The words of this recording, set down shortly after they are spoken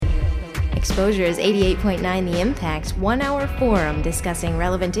Exposure's 88.9 The Impact 1-hour forum discussing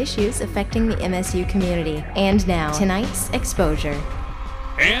relevant issues affecting the MSU community. And now, tonight's Exposure.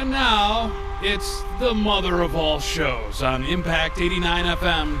 And now, it's the mother of all shows on Impact 89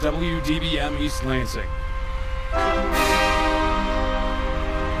 FM, WDBM East Lansing.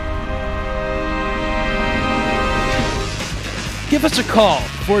 Give us a call,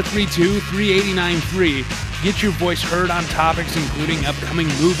 432-3893. Get your voice heard on topics including upcoming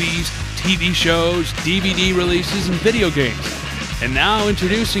movies, TV shows, DVD releases, and video games. And now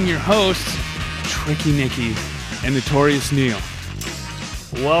introducing your hosts, Tricky Nicky and Notorious Neil.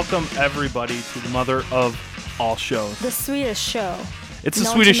 Welcome, everybody, to the mother of all shows. The Swedish show. It's the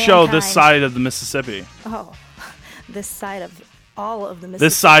known Swedish to show this mankind. side of the Mississippi. Oh, this side of all of the Mississippi.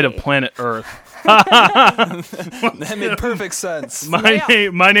 This side of planet Earth. That made perfect sense. My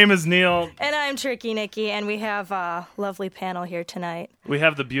name is Neil. And I'm Tricky Nicky, and we have a lovely panel here tonight. We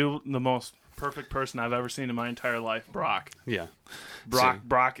have the most perfect person I've ever seen in my entire life, Brock. Yeah.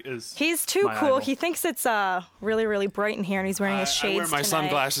 Brock is He's too my cool. idol. He thinks it's really, really bright in here, and he's wearing his shades I wear my tonight.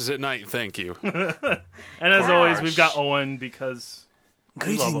 sunglasses at night, thank you. And as always, we've got Owen because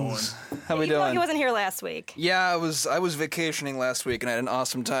we love Owen. How we Even though doing? he wasn't here last week. Yeah, I was vacationing last week and I had an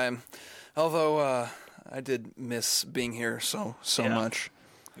awesome time. Although I did miss being here so Yeah. much.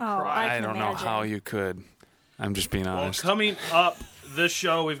 Oh, I can don't know imagine. how you could. I'm just being Well, honest. coming up this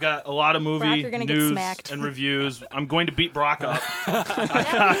show, we've got a lot of Brock, movie you're gonna get news smacked. and reviews. I'm going to beat Brock up.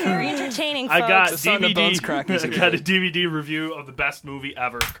 That was very entertaining, folks. I got The sound of bones cracking is I got a DVD review of the best movie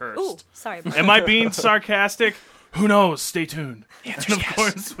ever, Cursed. Ooh, sorry. Am I being sarcastic? Who knows? Stay tuned. And of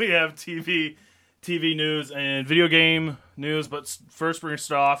course, we have TV news and video game news. But first, we're going to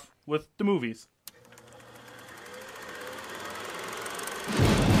start off with the movies.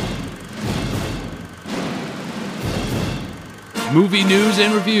 Movie news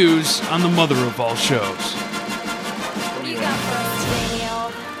and reviews on the mother of all shows. What do you got for us today,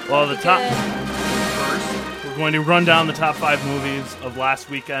 Neil? Well, the top Good. first, we're going to run down the top 5 movies of last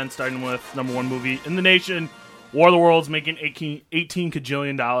weekend, starting with number 1 movie in the nation, War of the Worlds, making $18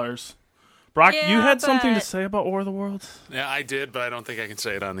 kajillion. Brock, Yeah, you had something to but- say about War of the Worlds? Yeah, I did, but I don't think I can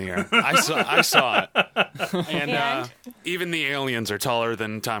say it on the air. I saw it. And even the aliens are taller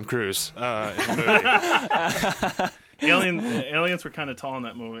than Tom Cruise in the movie. Aliens were kind of tall in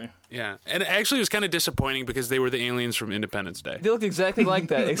that movie. Yeah, and actually it was kind of disappointing because they were the aliens from Independence Day. They look exactly like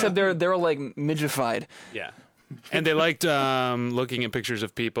that, except they're like midgetified. Yeah. And they liked looking at pictures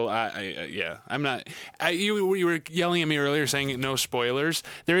of people. I'm not. You were yelling at me earlier saying no spoilers.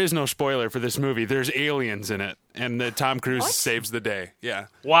 There is no spoiler for this movie. There's aliens in it, and Tom Cruise saves the day. Yeah,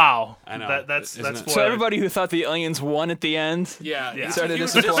 Wow. I know. That's Isn't it? spoiler. So everybody who thought the aliens won at the end, yeah. Yeah. started It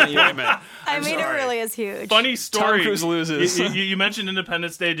was disappointing you. disappointment. I mean, it really is huge. Funny story. Tom Cruise loses. You mentioned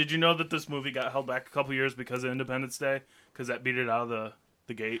Independence Day. Did you know that this movie got held back a couple years because of Independence Day? Because that beat it out of the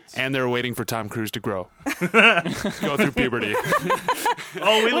gates. And they're waiting for Tom Cruise to grow, go through puberty.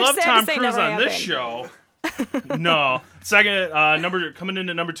 Oh, we Which love sad to Tom say Cruise never on this show. No. Second, coming in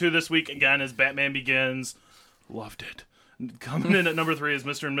at number 2 this week again is Batman Begins. Loved it. Coming in at number 3 is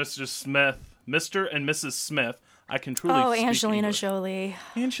Mr. and Mrs. Smith. Mr. and Mrs. Smith. I can truly speak Angelina English. Jolie.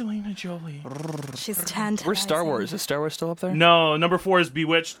 Angelina Jolie. She's 10. Where's Star Wars? Is Star Wars still up there? No, number 4 is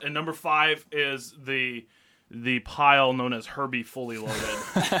Bewitched, and number 5 is the pile known as Herbie Fully Loaded.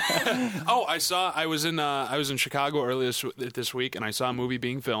 Oh, I was in Chicago earlier this week, and I saw a movie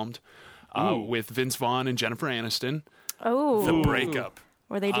being filmed with Vince Vaughn and Jennifer Aniston. Oh, The Breakup.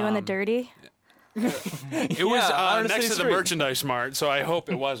 were they doing the dirty? It was on next City to the Street. merchandise mart, so I hope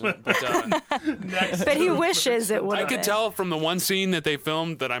it wasn't. But But he wishes it would. I could tell from the one scene that they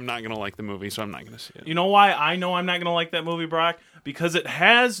filmed that I'm not going to like the movie, so I'm not going to see it. You know why I know I'm not going to like that movie, Brock? Because it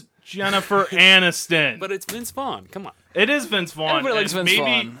has Jennifer Aniston. But it's Vince Vaughn. Come on. It is Vince Vaughn. Everybody likes and Vince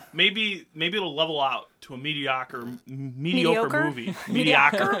Vaughn. Maybe it'll level out to a mediocre Mediocre? movie.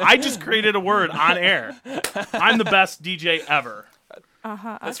 Mediocre. I just created a word on air. I'm the best DJ ever.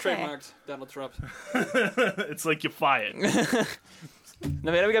 That's trademarked. Donald Trump. It's like you fired.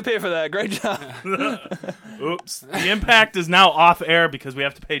 No, man, we got paid for that. Great job. Oops. The Impact is now off air because we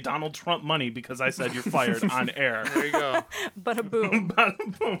have to pay Donald Trump money because I said you're fired on air. There you go. But boom.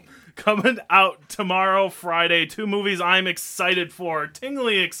 Coming out tomorrow, Friday, 2 movies I'm excited for.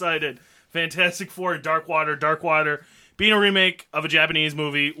 Tingly excited. Fantastic Four, Dark Water. Being a remake of a Japanese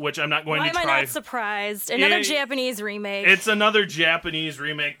movie, which I'm not going Why to am try. I not surprised? Another Yeah, Japanese remake. It's another Japanese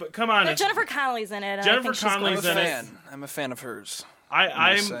remake, but come on. But It's, Jennifer Connelly's in it. and I Jennifer think she's Connelly's gorgeous. in it. I'm a fan of hers.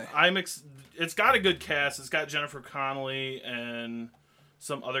 it's got a good cast. It's got Jennifer Connelly and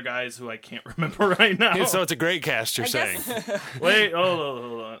some other guys who I can't remember right now. So it's a great cast, you're saying. Wait,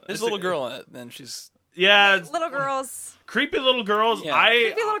 hold on. There's a little girl in it, and she's... Yeah, Little girls. creepy little girls. Yeah.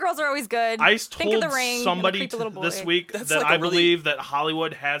 Creepy little girls are always good. I Think of told The Ring and somebody the creepy little boy. this week That's that like I a really- believe that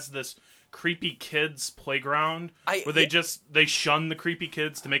Hollywood has this creepy kids playground where they shun the creepy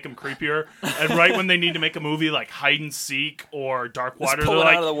kids to make them creepier, and right when they need to make a movie like Hide and Seek or Dark Water, pull they're it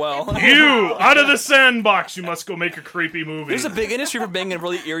like, out of the well. "You out of the sandbox! You must go make a creepy movie." There's a big industry for being a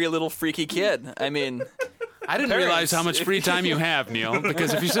really eerie little freaky kid. I mean, I didn't realize how much free time you have, Neil,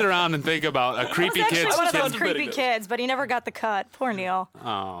 because if you sit around and think about a creepy Actually, kid's one of those kid. creepy kids, but he never got the cut. Poor Neil.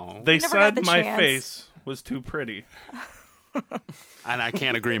 Oh, they Never got said the my chance. face was too pretty. and I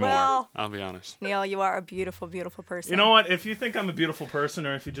can't agree more. Well- I'll be honest. Neil, you are a beautiful, beautiful person. You know what? If you think I'm a beautiful person,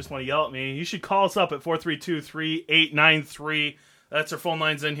 or if you just want to yell at me, you should call us up at 432-3893. That's our phone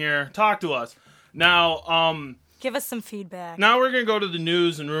lines in here. Talk to us. Now, Give us some feedback. now we're going to go to the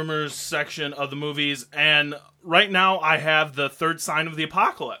news and rumors section of the movies, and right now I have the third sign of the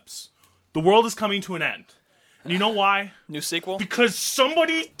apocalypse. The world is coming to an end. And you know why? new sequel? Because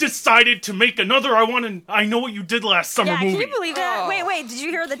somebody decided to make another I Know What You Did Last Summer Yeah, movie. can you believe that? Wait, did you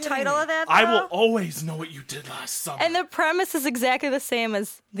hear the title of that? I though? Will Always Know What You Did Last Summer. And the premise is exactly the same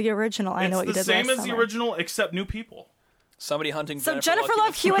as the original. I know what you It's did the same last as the summer. original, except new people. Somebody hunting So Jennifer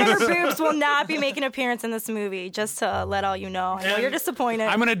Love Hewitt and her boobs will not be making an appearance in this movie. Just to let all you know. I know And- you're disappointed.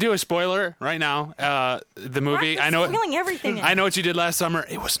 I'm gonna do a spoiler right now. The movie. I know. Spoiling everything. I know what you did last summer.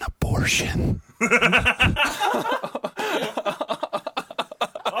 It was an abortion.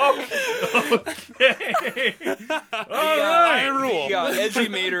 I rule. Edgy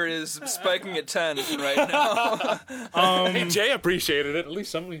Mater is spiking at 10 right now. Hey, Jay appreciated it. At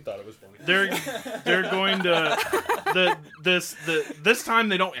least somebody thought it was funny. They're going to this time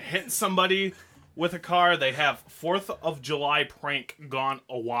they don't hit somebody with a car. They have 4th of July prank gone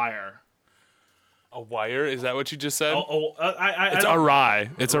awry. A wire? Is that what you just said? It's awry.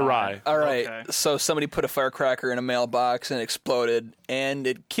 It's awry. All right, Okay. so somebody put a firecracker in a mailbox and it exploded, and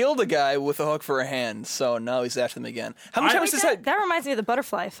it killed a guy with a hook for a hand, so now he's after them again. How many times does that reminds me of the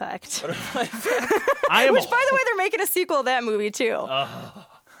Butterfly Effect. I am Which, by the way, they're making a sequel of that movie too.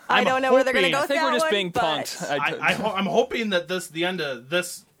 I don't know where they're going to go hoping- I with think that we're just one, being but- punked. I'm hoping that the end of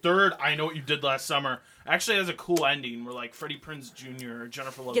this third I Know What You Did Last Summer actually has a cool ending where like Freddie Prinze Jr. or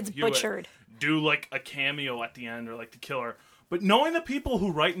Jennifer Love Gets Hewitt butchered. do like a cameo at the end or like the killer. But knowing the people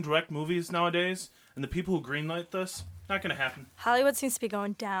who write and direct movies nowadays and the people who greenlight this, not going to happen. Hollywood seems to be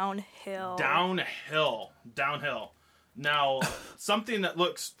going downhill. Downhill. Now, something that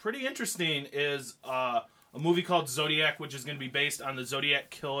looks pretty interesting is a movie called Zodiac, which is going to be based on the Zodiac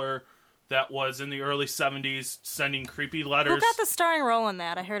killer that was in the early 70s sending creepy letters. Who got the starring role in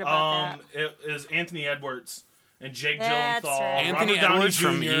that? I heard about that. It is Anthony Edwards and Jake That's Gyllenhaal, right. Anthony Robert Downey Edwards Jr.,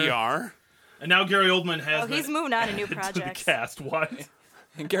 from ER. and now Gary Oldman has. Oh, he's been moving on to new added projects. To the cast. What?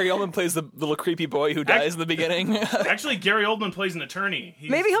 And Gary Oldman plays the little creepy boy who dies in the beginning. Actually, Gary Oldman plays an attorney.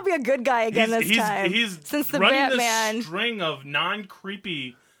 Maybe he'll be a good guy again this time. He's since the running Batman. this string of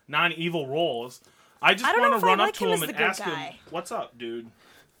non-creepy, non-evil roles. I just I don't want know to if I run up like to him him as and the good ask guy. him, "What's up, dude?"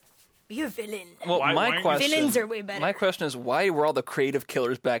 Be a villain. Well, Why my aren't you- question, Villains are way better. My question is, why were all the creative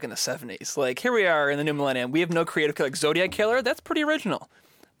killers back in the 70s? Like, here we are in the new millennium. We have no creative killer. Like, Zodiac Killer, that's pretty original.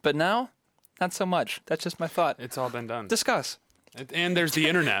 But now, not so much. That's just my thought. It's all been done. Discuss. And there's the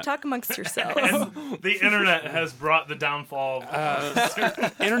internet. Talk amongst yourselves. The internet has brought the downfall.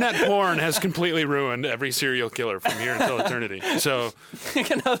 Internet porn has completely ruined every serial killer from here until eternity. So You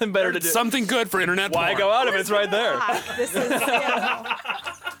got nothing better to do. something good for internet Why porn. go out if it's right there? This is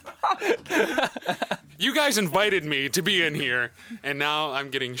You guys invited me to be in here, and now I'm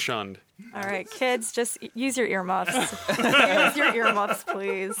getting shunned. all right, kids. Just use your earmuffs. Use your earmuffs,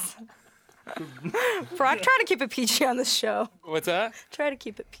 please. Brock, try to keep it PG on this show. What's that? Try to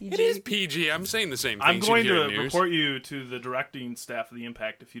keep it PG. It is PG. I'm saying the same thing. I'm going to report you to the directing staff of the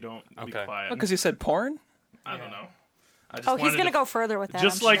Impact if you don't be Okay. quiet. Because you said porn? I don't know. I just Oh, he's wanted gonna to- go further with that.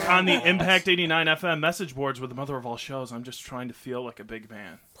 Just I'm like sure. on the Impact 89 FM message boards with the mother of all shows, I'm just trying to feel like a big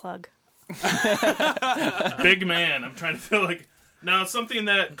man. plug. Big man. I'm trying to feel like. Now, something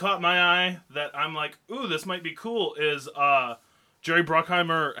that caught my eye that I'm like, ooh, this might be cool is Jerry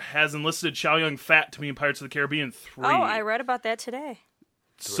Bruckheimer has enlisted Chow Yun-Fat to be in Pirates of the Caribbean 3. Oh, I read about that today.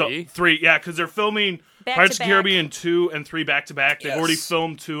 Three? So, 3, yeah, because they're filming Back Pirates to of the back. Caribbean 2 and 3 back to back. They've Yes. already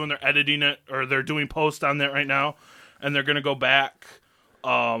filmed 2 and they're editing it, or they're doing post on that right now, and they're gonna go back.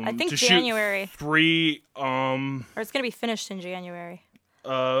 I think to January, shoot 3. or it's gonna be finished in January.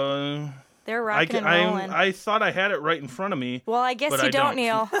 Uh, They're rocking and rolling. I thought I had it right in front of me. well, I guess but you I don't, don't.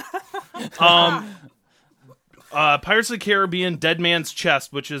 Neil. Pirates of the Caribbean: Dead Man's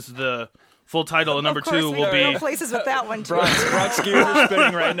Chest, which is the full title of number Of course, 2, we will go be. places with that one too. Brock's gears are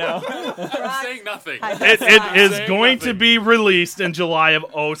spinning right now. I'm saying nothing. It is Saying going to nothing. be released in July of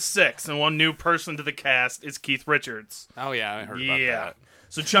 2006, and one new person to the cast is Keith Richards. Oh yeah, I heard about that.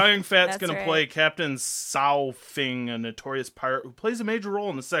 So Chow Yun-fat's That's going to right. play Captain Sao Fing, a notorious pirate who plays a major role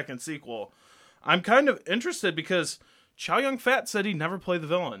in the second sequel. I'm kind of interested because Chow Yun-fat said he'd never play the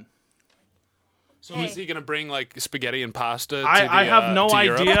villain. So is he gonna bring like spaghetti and pasta? I have no to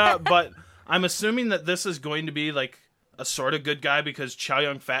Europe? idea, but I'm assuming that this is going to be like a sort of good guy because Chow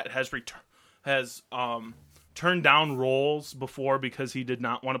Yun-fat has turned down roles before because he did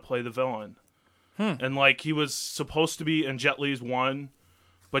not want to play the villain. And like he was supposed to be in Jet Li's 1,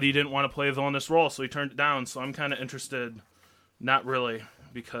 but he didn't want to play a villainous role, so he turned it down. So I'm kind of interested, not really,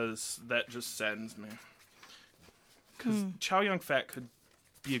 because that just saddens me. Because Chow Yun-fat could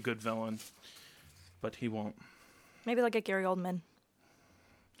be a good villain, but he won't. Maybe like a Gary Oldman.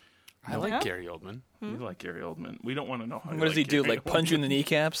 I like Gary Oldman. You like Gary Oldman. We don't want to know how. What does he do? Like punch you in the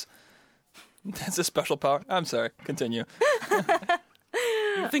kneecaps? That's a special power. I'm sorry. Continue.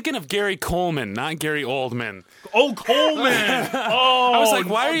 I'm thinking of Gary Coleman, not Gary Oldman. Oh, Coleman! Oh, I was like,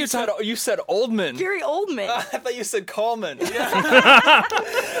 why are you talking? You said Oldman. Gary Oldman. I thought you said Coleman.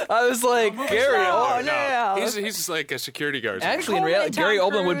 I was like, Gary Oldman. no. He's like a security guard. Actually, in Coleman reality, and Tom Gary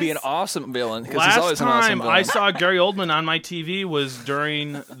Oldman would be an Cruise. awesome villain because he's last always an awesome time villain. I saw Gary Oldman on my TV was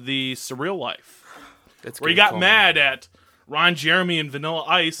during the Surreal Life, That's where he Gary got Coleman. mad at Ron Jeremy and Vanilla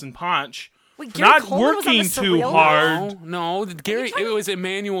Ice and Punch Wait, for Gary not Coleman was on the working too Surreal hard. No, Gary. It was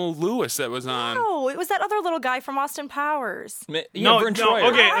Emmanuel Lewis that was on. No, it was that other little guy from Austin Powers. No, Vern no,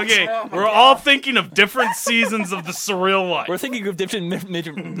 Troyer. okay. We're all thinking of different seasons of the Surreal Life. We're thinking of different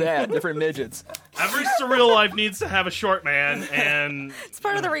different midgets. Every Surreal Life needs to have a short man, and It's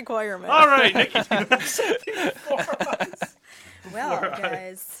part of the requirement. all right, Nikki. Well,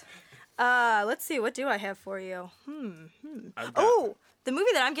 guys, let's see. What do I have for you? Oh, the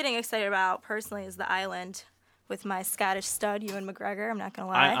movie that I'm getting excited about personally is The Island with my Scottish stud, Ewan McGregor. I'm not gonna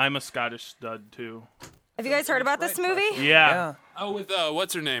lie. I'm a Scottish stud too. Have you guys heard about this movie? Yeah. Oh, with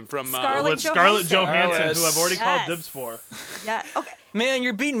what's her name from? Scarlett With Scarlett Johansson. Johansson, Yes. who I've already called Yes. dibs for. Yeah. Okay. Man,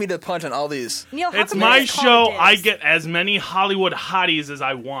 you're beating me to the punch on all these. Neil, how It's come my you guys call show. dibs? I get as many Hollywood hotties as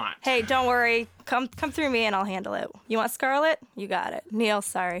I want. Hey, don't worry. Come through me and I'll handle it. You want Scarlett? You got it. Neil,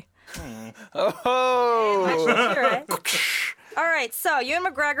 sorry. Oh, Sure, right? All right, so Ewan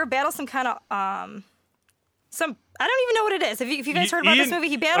McGregor battles some kind of some. I don't even know what it is. Have you guys heard about this movie?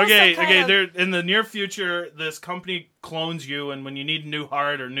 He battles Okay, some kind of. There in the near future, this company clones you, and when you need a new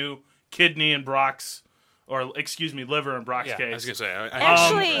heart or new kidney in Brock's, or excuse me, liver in Brock's Yeah, case. I was gonna say.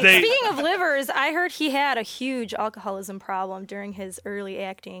 Actually, they- speaking of livers, I heard he had a huge alcoholism problem during his early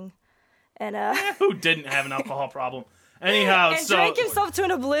acting, and Who didn't have an alcohol problem? Anyhow, and so drank himself to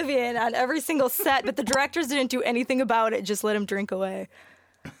an oblivion on every single set. But the directors didn't do anything about it; just let him drink away.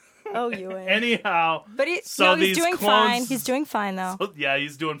 Oh, Ewan. anyhow, But he's so he's these doing clones- fine. He's doing fine though. yeah,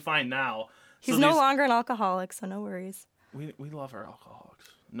 he's doing fine now. He's So no these- longer an alcoholic, so no worries. We love our alcoholics.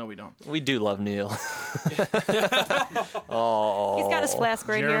 No, we don't. We do love Neil. He's got his flask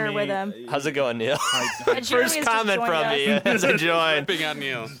right here with him. How's it going, Neil? And Jeremy First has just comment joined from us. me as I joined. Big on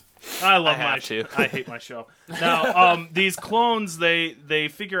Neil. I love I my have to. I hate my show. Now, these clones, they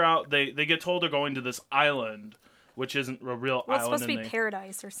figure out they get told they're going to this island, which isn't a real Well, it's island. supposed to be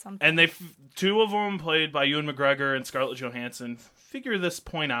paradise or something. and two of them, played by Ewan McGregor and Scarlett Johansson, figure this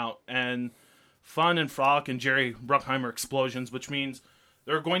point out, and fun and frolic and Jerry Bruckheimer explosions, which means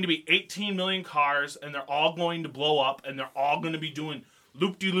there are going to be 18 million cars, and they're all going to blow up, and they're all going to be doing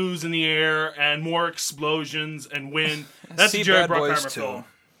loop-de-loos in the air, and more explosions and wind. That's See a Jerry Bad Boys Bruckheimer 2. film.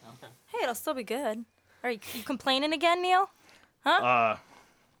 Hey, it'll still be good. Are you complaining again, Neil?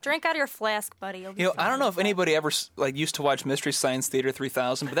 Drink out of your flask, buddy. You'll be You know, I fine. don't know if anybody ever used to watch Mystery Science Theater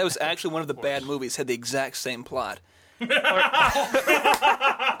 3000, but that was actually one of the bad movies. Had the exact same plot. Any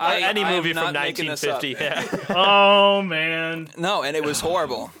I am movie from not making this up. 1950. Yeah. Oh, man. No, and it was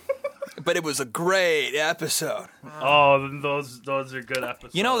horrible. But it was a great episode. Oh, those are good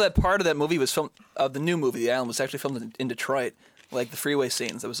episodes. You know that part of that movie was filmed, the new movie, The Island, was actually filmed in Detroit. Like the freeway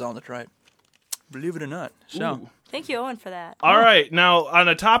scenes, that was all in Detroit. Believe it or not. So, Ooh. Thank you, Owen, for that. All right, now on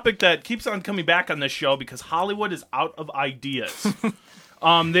a topic that keeps on coming back on this show because Hollywood is out of ideas.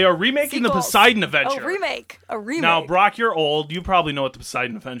 They are remaking the Sequels. Poseidon Adventure. A remake. Now, Brock, you're old. You probably know what the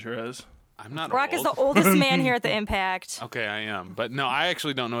Poseidon Adventure is. I'm not. Brock is old. the oldest man here at the Impact. Okay, I am, but no, I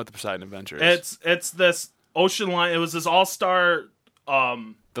actually don't know what the Poseidon Adventure is. It's this ocean line. It was this all-star.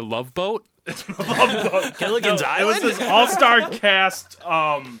 The Love Boat. Gilligan's It was Island? this all-star cast.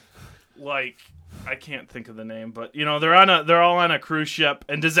 Like I can't think of the name, but they're all on a cruise ship,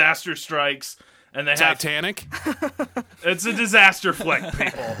 and disaster strikes, and they have Titanic. it's a disaster flick,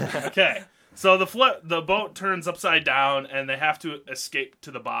 people. Okay, so the boat turns upside down, and they have to escape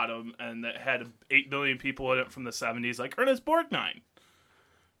to the bottom, and it had 8 billion people in it from the 70s, like Ernest Borgnine.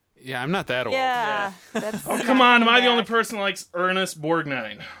 Yeah, I'm not that old. Yeah. That's Come on, am I the only person who likes Ernest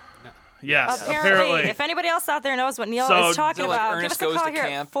Borgnine? Yes, apparently. If anybody else out there knows what Neil So, is talking so, like, about, Ernest give us a Goes call to here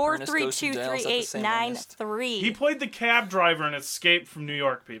Camp, at Ernest Goes to Jail, is that the same Ernest? 432-3893. He played the cab driver in Escape from New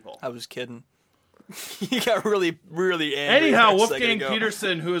York, people. I was kidding. He got really, really angry. Anyhow, a second Wolfgang ago.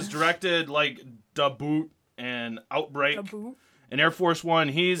 Peterson, who has directed like Da Boot and Outbreak and Air Force One,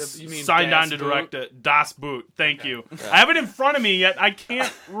 he's You mean signed Das on to Boot? direct it. Das Boot. Thank you. I have it in front of me yet. I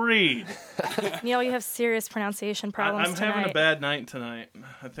can't read. Neil, you have serious pronunciation problems I'm tonight. having a bad night tonight.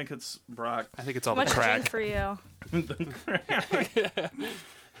 I think it's Brock. I think it's all Much the drink crack. for you.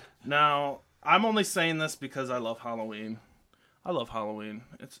 Now, I'm only saying this because I love Halloween. I love Halloween.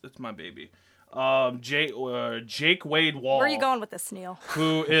 It's my baby. Jake Wade Wall. Where are you going with this, Neil?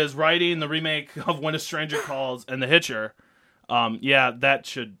 Who is writing the remake of When a Stranger Calls and The Hitcher. Yeah, that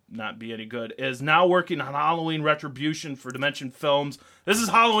should not be any good. Is now working on Halloween Retribution for Dimension Films. This is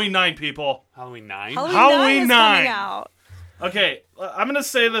Halloween 9, people. Halloween 9? Halloween 9 is 9. coming out. Okay, I'm going to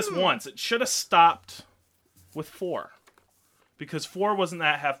say this once. It should have stopped with 4. Because 4 wasn't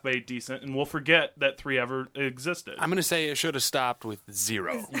that half-baked decent, and we'll forget that 3 ever existed. I'm going to say it should have stopped with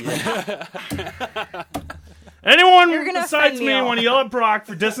 0. Anyone You're gonna besides offend me Neil. want to yell at Brock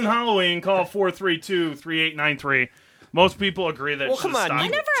for dissing Halloween, call 432-3893. Most people agree that it Well, should come have on. stopped You,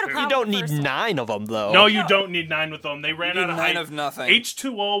 never had a with problem you don't with need the first 9 of them, though. No, you don't need 9 with them. They ran out of 9 hype. of nothing.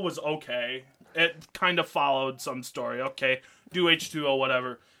 H2O was okay. It kind of followed some story. Okay, do H2O,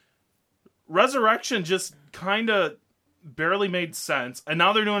 whatever. Resurrection just kind of barely made sense, and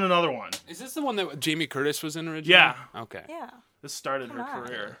now they're doing another one. Is this the one that Jamie Curtis was in originally? Yeah. Okay. Yeah. This started her on.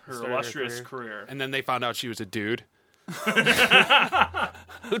 career, her Started her illustrious career. And then they found out she was a dude.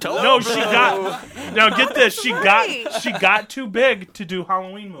 Who told No, you? she got. Now get this, she got too big to do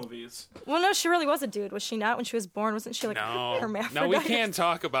Halloween movies. Well, no, she really was a dude, was she not? When she was born, wasn't she like No. hermaphrodite? No, we can't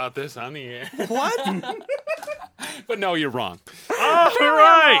talk about this on the air. What? But no, you're wrong. All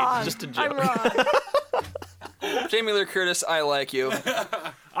right. Just a I'm joke. wrong. Jamie Lee Curtis, I like you.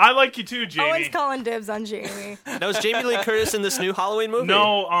 I like you too, Jamie. Always calling dibs on Jamie. Now, is Jamie Lee Curtis in this new Halloween movie?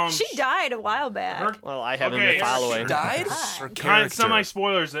 No, She died a while back. her Well, I haven't Okay. been following. Died? kind of semi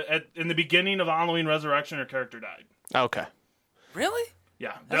spoilers. In the beginning of Halloween Resurrection, her character died. Okay. Don't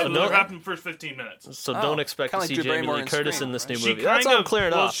Yeah, that no- happened in the first 15 minutes. So don't expect to kinda like see Drew Jamie Barrymore Lee in Curtis Scream, in this right? new movie. That's all I'm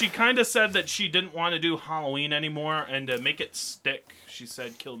clearing up. She kind of said that she didn't want to do Halloween anymore, and to make it stick, she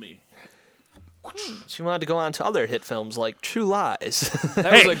said, "Kill me." She wanted to go on to other hit films like True Lies.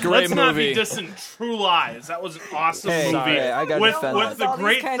 That Hey, was a great let's not movie. be dissing True Lies. That was an awesome Hey, movie sorry, I gotta with defend that. the All these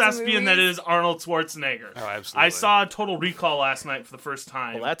great kinds of thespian that movies. is Arnold Schwarzenegger. Oh, absolutely. I saw Total Recall last night for the first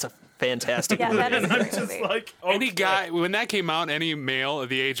time. Well, that's a fantastic Yeah, movie. that is a I'm great just movie. like, okay. Any guy, when that came out, any male at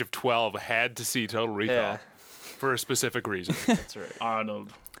the age of 12 had to see Total Recall Yeah. for a specific reason. That's right.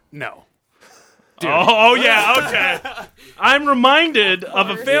 Arnold. No. Oh, yeah, okay. I'm reminded of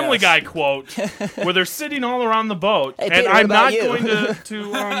a Family Guy quote where they're sitting all around the boat, and Peter, what I'm about not you? going to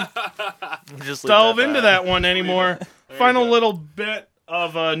Just leave delve that into that one anymore. Final little bit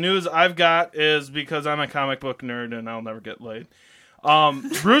of news I've got is because I'm a comic book nerd and I'll never get laid.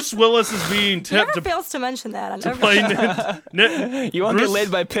 Bruce Willis is being He tipped never to fails to mention that on every play You won't Bruce- get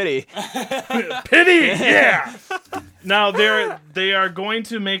laid by pity. Pity, yeah. Now they are going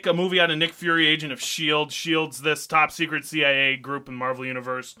to make a movie out of Nick Fury, Agent of S.H.I.E.L.D. S.H.I.E.L.D's this top secret CIA group in Marvel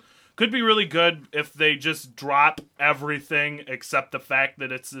Universe. Could be really good if they just drop everything except the fact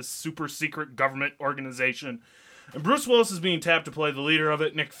that it's this super secret government organization. And Bruce Willis is being tapped to play the leader of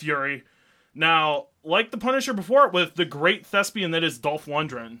it, Nick Fury. Now, like the Punisher before it, with the great thespian that is Dolph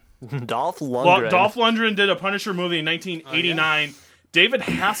Lundgren. Dolph Lundgren. Dolph Lundgren did a Punisher movie in 1989. David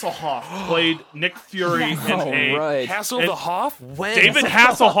Hasselhoff played Nick Fury in a... Right. Hassel the Hoff? When? David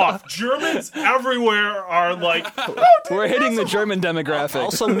Hasselhoff. Germans everywhere are like, We're hitting the German demographic.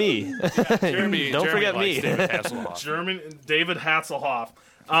 Also me. Jeremy, Don't forget likes me. David Hasselhoff. David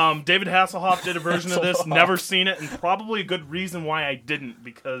Hasselhoff. David Hasselhoff did a version of this. Never seen it, and probably a good reason why I didn't,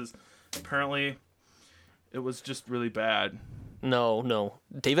 because apparently it was just really bad. No.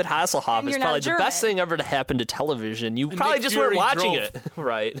 David Hasselhoff is you're not probably the German. best thing ever to happen to television. You probably Nick just Fury weren't watching drove. it.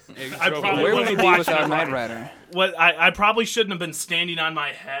 Right. I probably Where would wasn't we be watching without it Knight right. Rider? What I probably shouldn't have been standing on my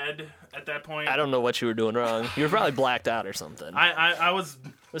head at that point. I don't know what you were doing wrong. You were probably blacked out or something. I was.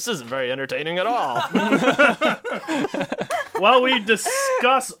 This isn't very entertaining at all. While we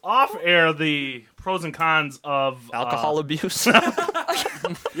discuss off air the pros and cons of Alcohol abuse.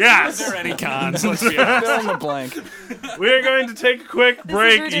 Yes. Is there any cons? Let's be honest. Fill in the blank. We are going to take a quick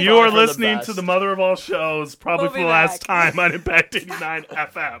break. ridiculous. You are For the listening best. to the mother of all shows, probably We'll for be the last back. time on Impact 89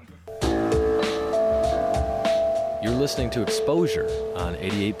 FM. You're listening to Exposure on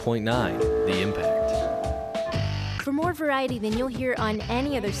 88.9 The Impact. For more variety than you'll hear on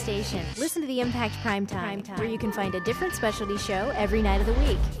any other station, listen to the Impact Primetime, where you can find a different specialty show every night of the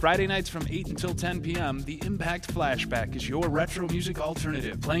week. Friday nights from 8 until 10 p.m., the Impact Flashback is your retro music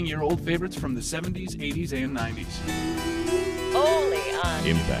alternative, playing your old favorites from the 70s, 80s, and 90s.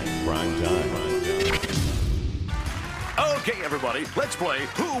 Impact Prime Time. Okay, everybody, let's play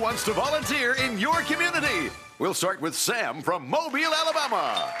Who Wants to Volunteer in Your Community? We'll start with Sam from Mobile,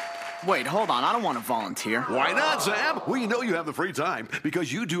 Alabama. Wait, hold on. I don't want to volunteer. Why not, Sam? We know you have the free time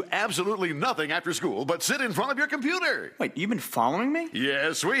because you do absolutely nothing after school but sit in front of your computer. Wait, you've been following me?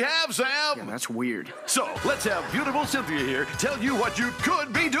 Yes, we have, Sam. Yeah, that's weird. So let's have beautiful Cynthia here tell you what you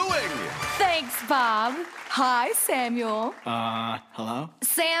could be doing. Thanks, Bob. Hi, Samuel. Hello?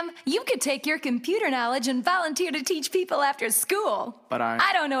 Sam, you could take your computer knowledge and volunteer to teach people after school. But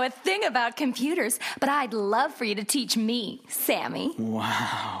I don't know a thing about computers, but I'd love for you to teach me, Sammy.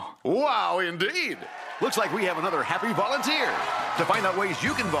 Wow, indeed. Looks like we have another happy volunteer. To find out ways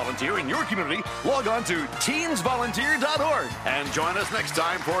you can volunteer in your community, log on to teensvolunteer.org and join us next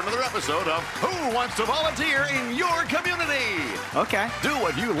time for another episode of Who Wants to Volunteer in Your Community? Okay. Do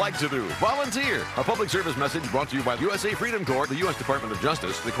what you like to do. Volunteer. A public service message brought to you by the USA Freedom Corps, the U.S. Department of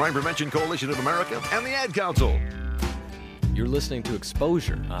Justice, the Crime Prevention Coalition of America, and the Ad Council. You're listening to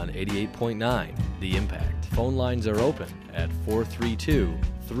Exposure on 88.9 The Impact. Phone lines are open at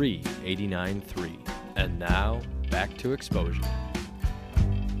 432-3893. And now, back to Exposure.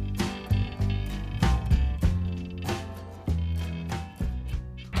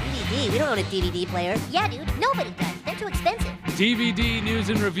 DVD? We don't own a DVD player. Yeah, dude. Nobody does. They're too expensive. DVD news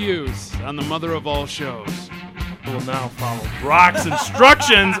and reviews on the mother of all shows. We'll now follow Brock's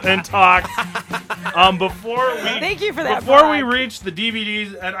instructions and talk. Before we Thank you for that, Before we Brock. reach the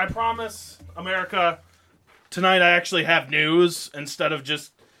DVDs, and I promise, America, tonight I actually have news instead of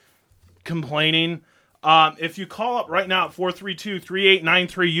just complaining. If you call up right now at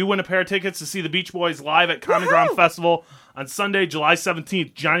 432-3893, you win a pair of tickets to see the Beach Boys live at Common Ground Festival on Sunday, July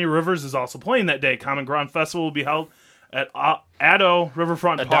 17th. Johnny Rivers is also playing that day. Common Ground Festival will be held at Addo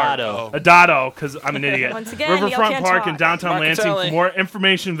Riverfront Park. Adado, because I'm an idiot. Once again, Neil Riverfront can't Park talk. in downtown Lansing. For more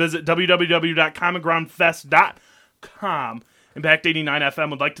information, visit www.commongroundfest.com. Impact 89 FM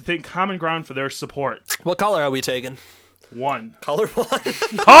would like to thank Common Ground for their support. What color are we taking? 1. Color 1.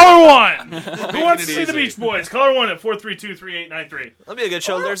 Color 1! Who wants to see the Beach Boys? Color 1 at 432-3893. That'll be a good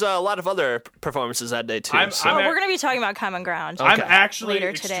show. There's a lot of other performances that day, too. I'm we're going to be talking about Common Ground. I'm actually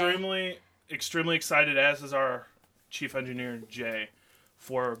Later today. extremely excited, as is our chief engineer, Jay,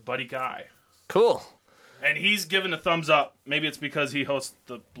 for Buddy Guy. Cool. And he's given a thumbs up. Maybe it's because he hosts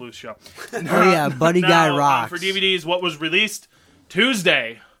the blues show. Oh, yeah, Buddy Guy rocks. For DVDs, what was released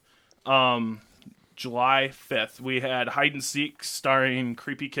Tuesday, July 5th, we had Hide and Seek starring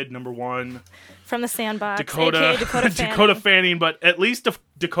Creepy Kid #1. From the Sandbox, Dakota aka Dakota Fanning. Dakota Fanning, but at least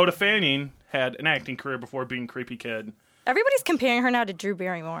Dakota Fanning had an acting career before being Creepy Kid. Everybody's comparing her now to Drew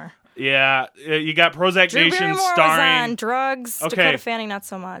Barrymore. Yeah, you got Prozac Drew Nation Barrymore starring was on drugs. Okay. Dakota Fanning, not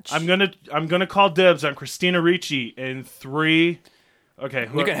so much. I'm gonna call dibs on Christina Ricci in 3. Okay,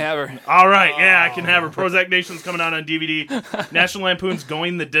 You can have her. All right, yeah, I can have her. Prozac Nation's coming out on DVD. National Lampoon's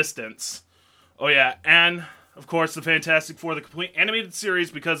Going the Distance. Oh yeah, and of course the Fantastic Four, the complete animated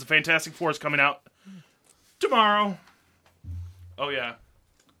series, because the Fantastic Four is coming out tomorrow. Oh yeah,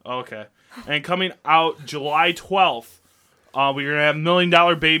 okay, and coming out July 12th. We're gonna have $1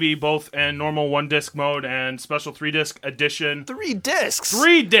 Million Baby both in normal 1-disc mode and special 3-disc edition. 3 discs?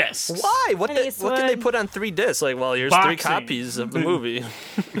 3 discs. Why? What can they put on 3 discs? Like, well, here's 3 copies of the movie.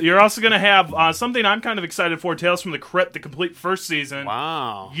 You're also gonna have something I'm kind of excited for: Tales from the Crypt, the complete first season.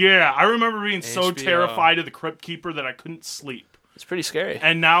 Wow. Yeah, I remember being so HBO. terrified of the Crypt Keeper that I couldn't sleep. It's pretty scary.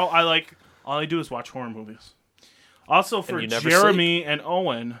 And now all I do is watch horror movies. Also for And you never Jeremy and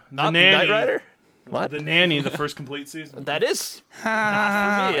Owen, the Not nanny. Knight Rider? What? The Nanny, the first complete season. That is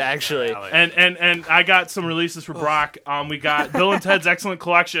not for me, actually. And I got some releases for Brock. We got Bill and Ted's Excellent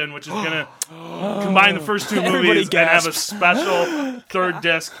Collection, which is gonna combine the first 2 movies and have a special 3rd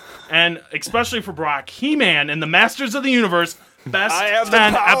disc. And especially for Brock, He-Man and the Masters of the Universe Best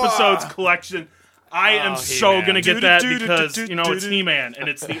 10 Episodes Collection. I am so He-Man. gonna get that because it's He-Man and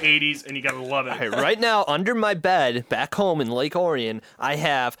it's the 80s and you gotta love it. All right, right now, under my bed, back home in Lake Orion, I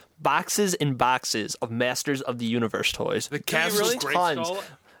have boxes and boxes of Masters of the Universe toys. The Castle's Really? Great Tons. Skull?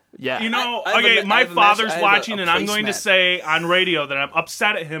 Yeah. You know, I have okay, a- I my have a match- father's I have watching, a and I'm going to placemat. say on radio that I'm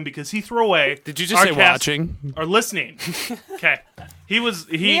upset at him because he threw away. Did you just our say watching? Or listening? Okay, he Neil,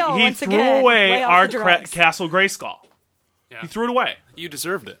 he once threw again, away lay off our the drugs. Castle Grayskull. Yeah. He threw it away. You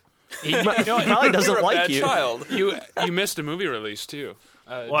deserved it. He probably doesn't You're a like bad you. child. You missed a movie release too.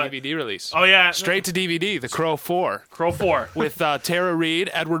 What? DVD release. Oh yeah, Straight to DVD. The Crow 4 Crow 4 with Tara Reid,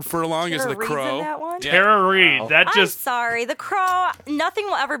 Edward Furlong as Tara the Reid's in Crow. that one? Yeah. Tara Reid. That I'm just sorry. The Crow, nothing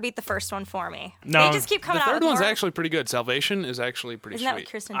will ever beat the first one for me. No. They just keep The coming out third with one's more. actually pretty good. Salvation is actually pretty Isn't that sweet.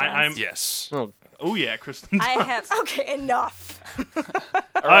 with Kirsten I'm Dunst? Yes. oh yeah, Kristen. I have. Okay, enough.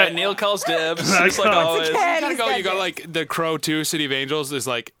 All right, Neil calls dibs. Just like always. Again, You he's got got like the Crow 2, City of Angels is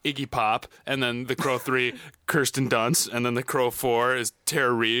like Iggy Pop, and then the Crow 3, Kirsten Dunst, and then the Crow 4 is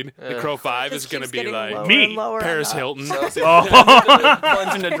Tara Reid. The Crow 5 is Just going to keeps be getting like lower Me. and lower and Paris up. Hilton.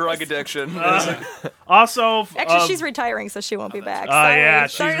 Plunge into drug addiction. Also, Actually, she's retiring, so she won't be back. Oh Sorry. yeah,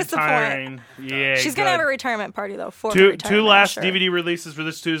 she's Sorry to disappoint. retiring. Yeah, She's gonna have a retirement party though. For her two retirement, last I'm sure. DVD releases for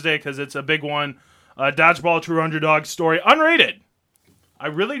this Tuesday because it's a big one. Dodgeball True Underdog Story unrated. I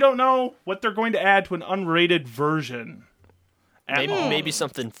really don't know what they're going to add to an unrated version. Maybe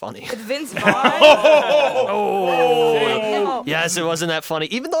something funny. With Vince Vaughn. Oh. Yes, it wasn't that funny.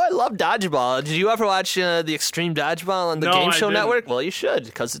 Even though I love Dodgeball. Did you ever watch the Extreme Dodgeball on the No, Game I Show didn't. Network? Well, you should,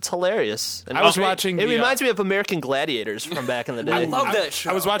 because it's hilarious. And I was watching It the, reminds me of American Gladiators from back in the day. I love that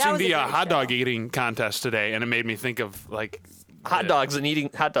show. I was watching was a the great hot show. dog eating contest today, and it made me think of like hot dogs and eating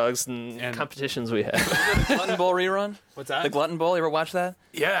hot dogs and competitions we had. The Glutton Bowl rerun? What's that? The Glutton Bowl, you ever watch that?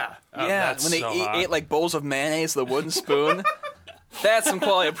 Yeah. Oh, Yeah, that's when they so hot. ate like bowls of mayonnaise with a wooden spoon. That's some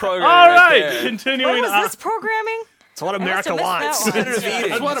quality programming. All right, right, there. continuing What was on. this programming? It's what I must America have missed wants. that one. Competitive eating.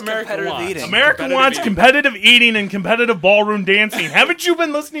 That's what It's America competitive wants. eating. America Competitive wants eating. competitive eating and competitive ballroom dancing. Haven't you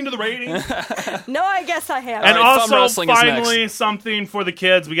been listening to the ratings? No, I guess I have. And All right, thumb also, wrestling is finally, something for the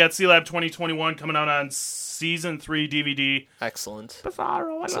kids. We got C-Lab 2021 coming out on Season 3 DVD. Excellent.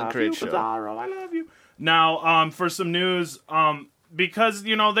 Bizarro, It's I a love great you. show. Bizarro, I love you. Now, for some news, because,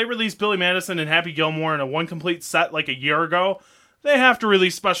 you know, they released Billy Madison and Happy Gilmore in a one complete set like a year ago, they have to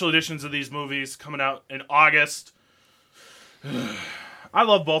release special editions of these movies coming out in August. I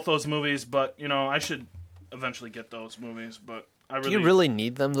love both those movies, but, you know, I should eventually get those movies, but I really... Do you really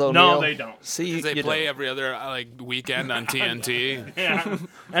need them, though, No, Neil? they don't. See, They you play don't. every other like weekend on TNT. Yeah.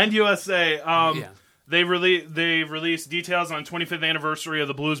 And USA. Yeah. They've released details on 25th anniversary of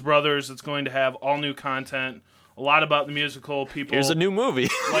the Blues Brothers. It's going to have all new content, a lot about the musical people. Here's a new movie.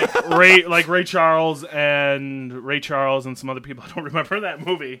 like Ray Charles and some other people. I don't remember that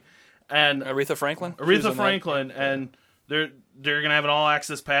movie. And Aretha Franklin? She was Aretha in that. Franklin, and they're gonna have an all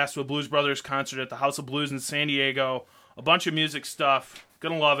access pass to a Blues Brothers concert at the House of Blues in San Diego. A bunch of music stuff.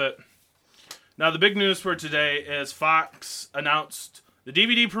 Gonna love it. Now the big news for today is Fox announced the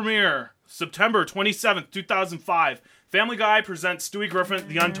DVD premiere September 27th, 2005. Family Guy presents Stewie Griffin: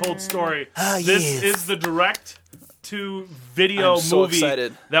 The Untold Story. This is the direct-to-video I'm so movie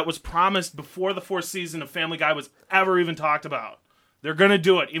excited. that was promised before the fourth season of Family Guy was ever even talked about. They're gonna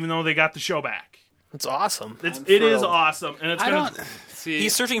do it, even though they got the show back. It's awesome. It is thrilled. awesome, and it's I gonna. don't see.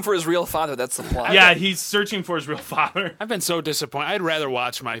 He's searching for his real father. That's the plot. Yeah, he's searching for his real father. I've been so disappointed. I'd rather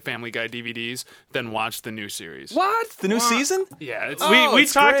watch my Family Guy DVDs than watch the new series. What? The new season? Yeah, it's We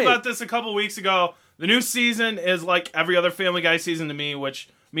it's talked great. about this a couple weeks ago. The new season is like every other Family Guy season to me, which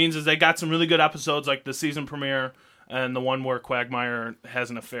means is they got some really good episodes, like the season premiere and the one where Quagmire has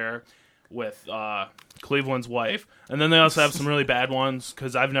an affair with Cleveland's wife, and then they also have some really bad ones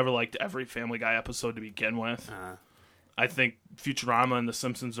because I've never liked every Family Guy episode to begin with. I think Futurama and The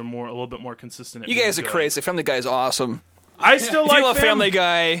Simpsons are a little bit more consistent. at You being guys are good. crazy. Family Guy is awesome. I still If like you love Family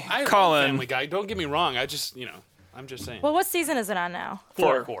Guy, I call love in. Family Guy. Don't get me wrong. I'm just saying. Well, what season is it on now?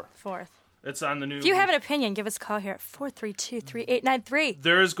 Four. Fourth. It's on the new. If you have an opinion, give us a call here at 432-3893.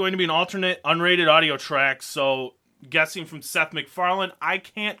 There is going to be an alternate unrated audio track, so guessing from Seth MacFarlane, I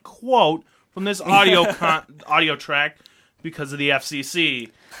can't quote from this audio track because of the FCC.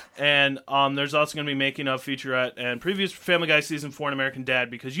 And there's also going to be making of featurette and previous Family Guy season 4 and American Dad,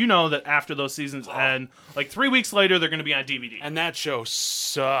 because you know that after those seasons end, like 3 weeks later, they're going to be on DVD. And that show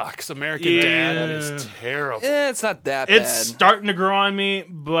sucks. American Yeah. Dad is terrible. It's not that It's bad. starting to grow on me,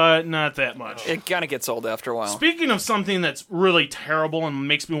 but not that much. It kind of gets old after a while. Speaking of something that's really terrible and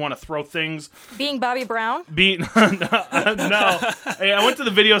makes me want to throw things, Being Bobby Brown? no. Hey, I went to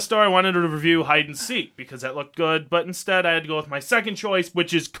the video store. I wanted to review Hide and Seek because that looked good, but instead I had to go with my second choice,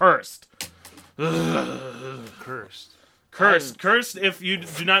 which is Cursed. Cursed. Cursed. Cursed, if you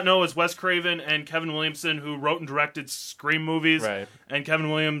do not know, is Wes Craven and Kevin Williamson, who wrote and directed Scream movies. Right. And Kevin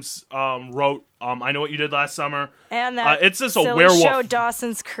Williams wrote I Know What You Did Last Summer. And that it's just a silly werewolf show,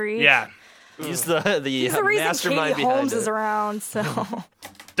 Dawson's Creek. Yeah. He's the He's the reason mastermind Katie behind Holmes it. is around, so...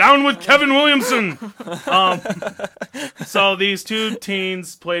 Down with Kevin Williamson! So these two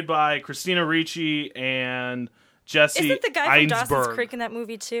teens, played by Christina Ricci and Jesse Isn't the guy from Dawson's Einsberg. Creek in that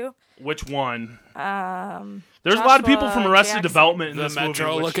movie, too? Which one? There's a lot of people from Arrested Development in The this movie.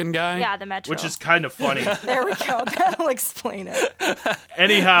 Metro-looking guy? Yeah, the Metro. Which is kind of funny. There we go. That'll explain it.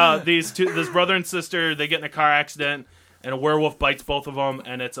 Anyhow, this brother and sister, they get in a car accident, and a werewolf bites both of them,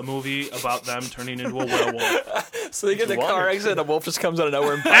 and it's a movie about them turning into a werewolf. So they get in a car accident, a wolf just comes out of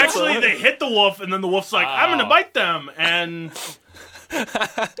nowhere and bites Actually, them. they hit the wolf, and then the wolf's like, I'm going to bite them. And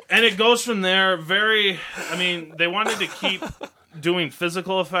it goes from there. They wanted to keep doing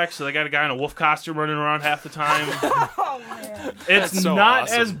physical effects, so they got a guy in a wolf costume running around half the time. Oh, man. It's That's so not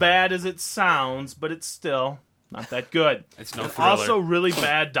awesome. as bad as it sounds, but it's still not that good. It's no And thriller. also really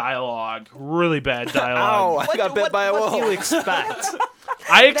bad dialogue. Really bad dialogue. Ow, I got bit by a wolf. What do you expect?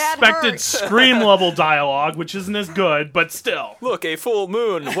 I That expected hurts. Scream-level dialogue, which isn't as good, but still. Look, a full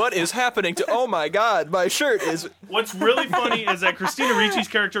moon. What is happening to... Oh, my God, my shirt is... What's really funny is that Christina Ricci's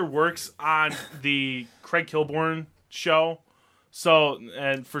character works on the Craig Kilborn show. So,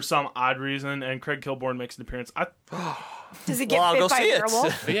 and for some odd reason, and Craig Kilborn makes an appearance. Does he get Well, I'll bit go by see a it.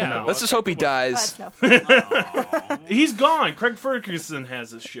 werewolf? Yeah. Let's just hope he dies. That's no. He's gone. Craig Ferguson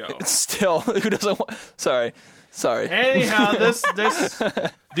has his show. Still, who doesn't want... Sorry. Anyhow,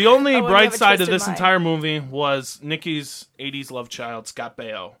 the only you bright have a side of twisted this mind. entire movie was Nikki's 80s love child, Scott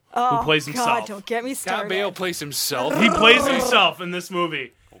Baio, Oh, who plays God, himself. don't get me Scott started. Baio plays himself. He plays himself in this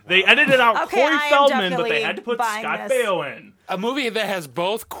movie. They edited out Okay, Corey I am Feldman, but they definitely had to put buying Scott this. Baio in. A movie that has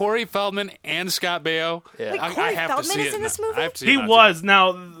both Corey Feldman and Scott Baio. Yeah. Wait, I Corey have Feldman to see is it in this now. movie? I have to see He it now, was.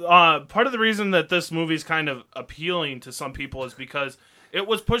 Now, part of the reason that this movie's kind of appealing to some people is because it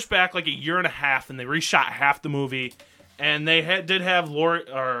was pushed back like a year and a half, and they reshot half the movie. And they did have Lori,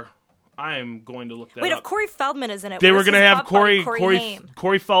 or I am going to look that Wait, up. if Corey Feldman is in it, They were going to have Corey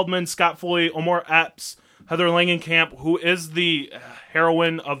Haim. Feldman, Scott Foley, Omar Epps, Heather Langenkamp, who is the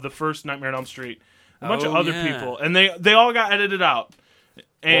heroine of the first Nightmare on Elm Street, a bunch of other people, and they all got edited out.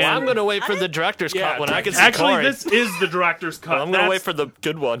 And Well, I'm going to wait for the director's cut when I can see actually, Corey. this is the director's cut. I'm going to wait for the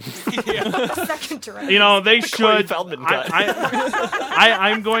good one. Second director. You know, they Corey should. Feldman cut.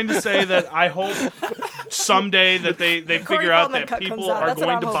 I'm going to say that I hope someday that they figure out Feldman that cut people comes out. are That's what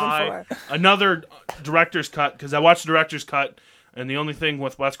going I'm to hoping buy another director's cut, because I watched the director's cut, and the only thing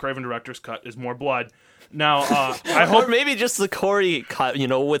with Wes Craven director's cut is more blood. Now, I Or hope maybe just the Corey cut,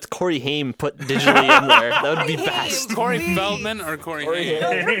 with Corey Haim put digitally in there. That would be best. Corey Feldman or Corey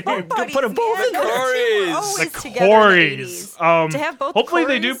Haim? Put them both in Corey's. the Corey's. Corey's. To have both Hopefully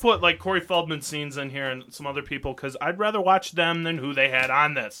they do Corey's? put like Corey Feldman scenes in here and some other people, because I'd rather watch them than who they had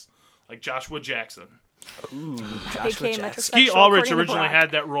on this, like Joshua Jackson. AKA Ski Metrosexual, Ulrich according to originally Brock.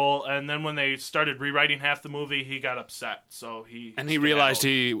 had that role, and then when they started rewriting half the movie, he got upset. So he realized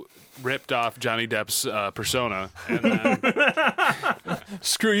he ripped off Johnny Depp's persona. And then,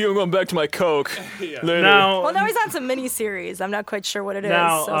 Screw you, I'm going back to my Coke. Later. now, Well, now he's on some miniseries. I'm not quite sure what it is,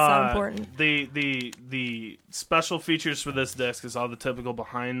 now so it's not important. the special features for this disc is all the typical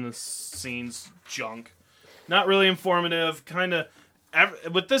behind the scenes junk. Not really informative. Kind of.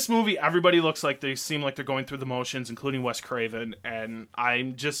 With this movie, everybody looks like they seem like they're going through the motions, including Wes Craven. And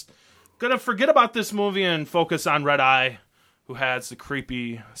I'm just gonna forget about this movie and focus on Red Eye, who has the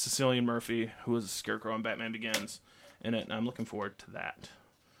creepy Cecilian Murphy, who is a Scarecrow in Batman Begins, in it. And I'm looking forward to that.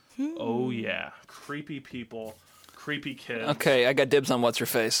 Oh yeah, creepy people, creepy kids. Okay, I got dibs on what's her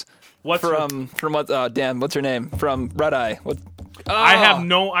face. What's from what? Dan, what's her name? From Red Eye. What? I have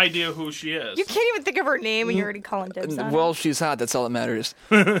no idea who she is. You can't even think of her name, and you're already calling dibs on Well, she's hot. That's all that matters.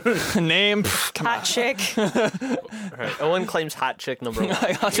 Name? Come hot chick. Right. Owen claims hot chick number one.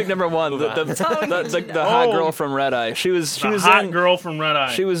 Hot chick number one. The hot Oh. girl from Red Eye. She was The in hot girl from Red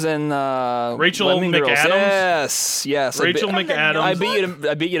Eye. She was in Rachel Mean Girls. McAdams? Yes. Rachel McAdams.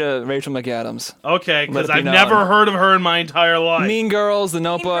 I beat you to Rachel McAdams. Okay, Let because it be I've known. never heard of her in my entire life. Mean Girls, The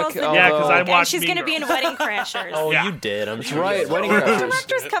Notebook. Girls, Yeah, 'cause I and watched she's Mean going to be in Girls. Wedding Crashers. Oh, Yeah. you did. I'm sure. Right, you Wedding did. Crashers.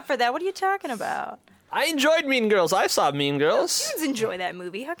 Director's cut for that. What are you talking about? I enjoyed Mean Girls. I saw Mean Girls. Kids enjoy that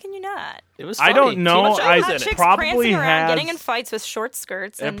movie. How can you not? It was. I Funny. don't know. Too much I eyes Hot in chicks it. probably prancing around, has- getting in fights with short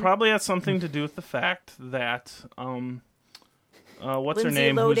skirts. It And probably has something to do with the fact that what's her Lindsay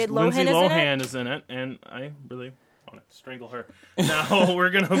name? Lohan is in it? Lindsay Lohan is in it, and I really gonna strangle her. Now we're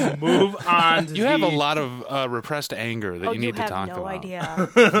gonna move on. To You have a lot of repressed anger that you need to talk no about. idea.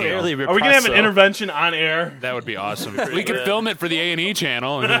 Barely Are we gonna have an intervention on air? That would be awesome. We could film it for the A&E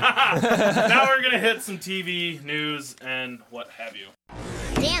channel. Now we're gonna hit some TV news and what have you.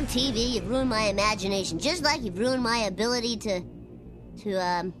 Damn TV, you've ruined my imagination, just like you've ruined my ability to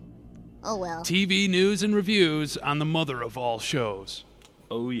oh well. TV news and reviews on the mother of all shows.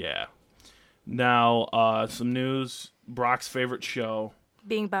 Oh yeah. Now some news. Brock's favorite show,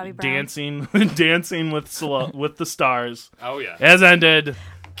 Being Bobby Brown. Dancing with the Stars. Oh yeah. Has ended.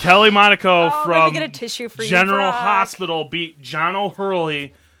 Kelly Monaco let me from get a tissue for you, General Brock. Hospital beat John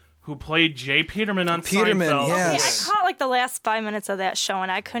O'Hurley, who played Jay Peterman on Seinfeld. Yeah, I caught like the last 5 minutes of that show,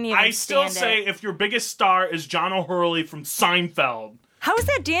 and I couldn't even I still stand say it. if your biggest star is John O'Hurley from Seinfeld. How is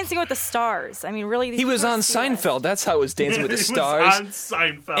that Dancing with the Stars? I mean, really? He was on Seinfeld. That's how it was Dancing with the He Stars. was on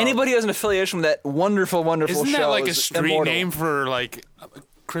Seinfeld. Anybody who has an affiliation with that wonderful, wonderful Isn't show that like a is street immortal. name for like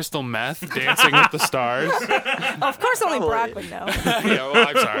crystal meth? Dancing with the Stars. Of course, only Brock would know. Yeah, well,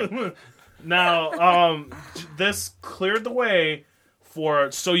 I'm sorry. Now, this cleared the way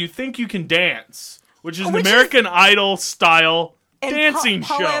for So You Think You Can Dance, which is an American Idol style And dancing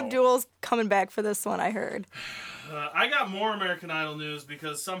Paula show. Abdul's coming back for this one, I heard. I got more American Idol news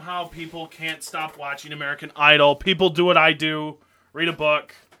because somehow people can't stop watching American Idol. People do what I do: read a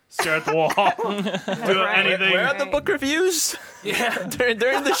book, stare at the wall, do anything. Where are the book reviews? Yeah, during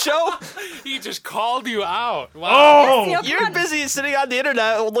the show. He just called you out. Wow. Oh, you're busy sitting on the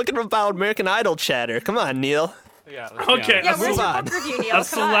internet looking about American Idol chatter. Come on, Neil. Yeah. Okay. Yeah, where's move your on. book review, Neil? A Come on.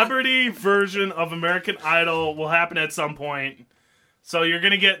 celebrity version of American Idol will happen at some point. So you're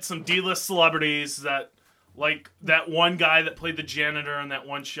gonna get some D-list celebrities that, like that one guy that played the janitor on that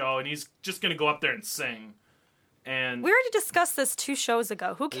one show, and he's just gonna go up there and sing. And We already discussed this 2 shows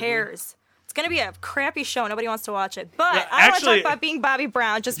ago. Who cares? It's going to be a crappy show. Nobody wants to watch it. But Yeah, I want to actually, talk about Being Bobby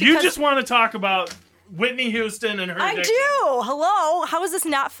Brown just because... you just want to talk about Whitney Houston and her I addiction. do! Hello? How is this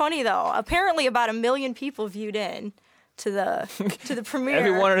not funny, though? Apparently about 1 million people viewed in to the premiere.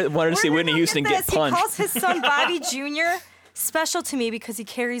 Everyone wanted to see Whitney Houston get He punched. calls his son Bobby Jr. special to me because he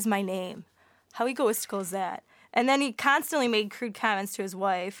carries my name. How egoistical is that? And then he constantly made crude comments to his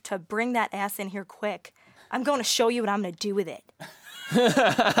wife to bring that ass in here quick. I'm going to show you what I'm going to do with it.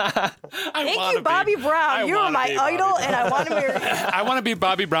 Thank you, Bobby Brown. You're my idol, and I want to marry you. I want to be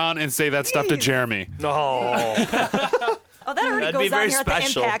Bobby Brown and say that stuff to Jeremy. No. Oh, that already That'd be goes on very here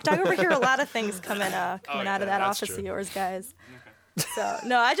special. at the Impact. I overhear a lot of things coming out of that that's office true. of yours, guys. So,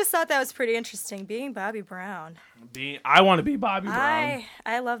 no, I just thought that was pretty interesting. Being Bobby Brown. I want to be Bobby Brown.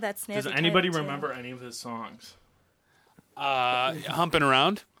 I love that snazzy Does anybody title, too. remember any of his songs? Humping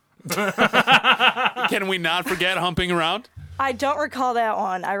around. Can we not forget humping around? I don't recall that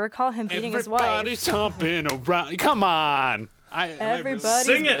one. I recall him beating his wife. Everybody's humping around. Come on. Everybody's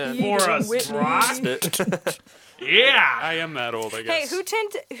Sing it beating for us, Whitney. Brock. Yeah. I am that old, I Hey, guess.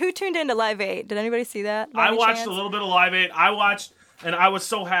 who tuned into Live 8? Did anybody see that? by I any watched chance? a little bit of Live 8. I watched, and I was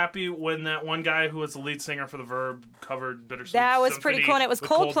so happy when that one guy who was the lead singer for The Verb covered Bittersweet That was pretty Symphony cool, and it was with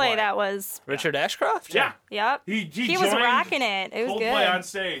Coldplay. That was. Richard Ashcroft? Yeah. Yep. He was joined rocking it. It was Coldplay good. on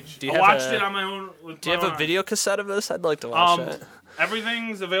stage. Do you I have watched a- it on my own. With Do you my have a own video cassette of this? I'd like to watch it.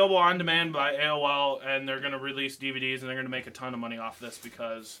 Everything's available on demand by AOL, and they're going to release DVDs, and they're going to make a ton of money off this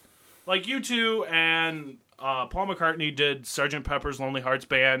because, like U2 and Paul McCartney did Sgt. Pepper's Lonely Hearts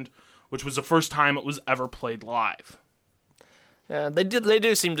Band, which was the first time it was ever played live. Yeah, they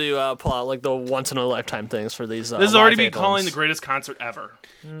do seem to pull out like the once in a lifetime things for these. This has already Live been Aid calling ones. the greatest concert ever.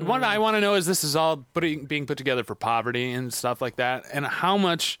 What I want to know is this is all being put together for poverty and stuff like that. And how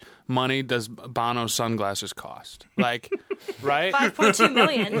much money does Bono's sunglasses cost? Like, right? $5.2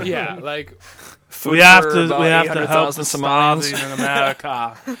 million. Yeah, like Food for about we have to help 800,000 the Somalians. starving in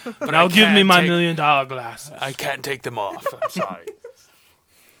America. But now I give me can't my take- $1 million glasses. I can't take them off. I'm sorry.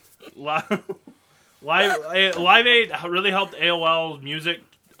 Live 8 really helped AOL music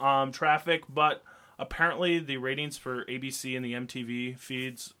traffic, but apparently the ratings for ABC and the MTV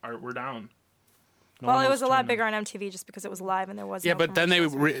feeds were down. No Well, one it was a lot tuning in. bigger on MTV just because it was live and there was Yeah, no but then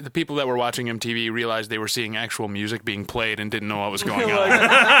commercials. the people that were watching MTV realized they were seeing actual music being played and didn't know what was going on.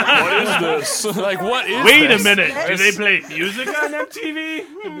 What is this? Like, what is Wait this? a minute. Do they play music on MTV?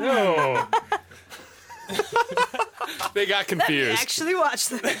 No. They got Let me confused. actually watch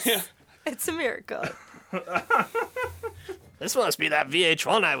this. It's a miracle. This must be that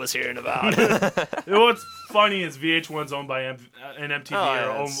VH1 I was hearing about. What's funny is VH1's owned by and MTV Oh, are yeah,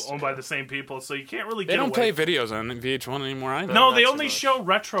 owned, that's owned by the same people, so you can't really They get don't away. play videos on VH1 anymore either. No, they Not so only much. show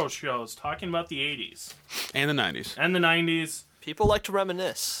retro shows talking about the 80s And the 90s. and the 90s. People like to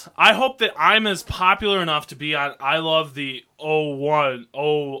reminisce. I hope that I'm as popular enough to be on I Love the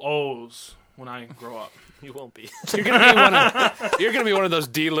 0100s when I grow up. You won't be. You're gonna be one of those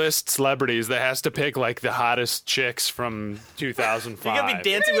D-list celebrities that has to pick like the hottest chicks from 2005. You're gonna be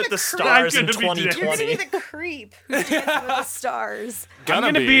Dancing with the Stars Stars in in 2020. You're gonna be the creep who's dancing with the stars. I'm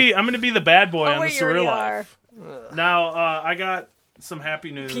gonna be the bad boy on wait, the you already Surreal are. Life. Now, I got some happy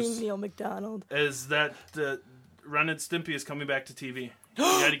news. Being Neil McDonald. Is that Ren and Stimpy is coming back to TV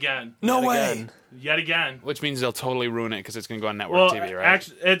yet again? Yet again. Which means they'll totally ruin it because it's going to go on network TV, right?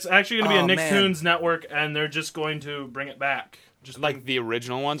 It's actually going to be a man. Nicktoons network, and they're just going to bring it back. Just like the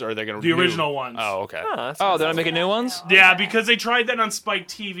original ones, or are they going to the original ones? Oh, okay. Oh, they're not making new ones? Yeah, because they tried that on Spike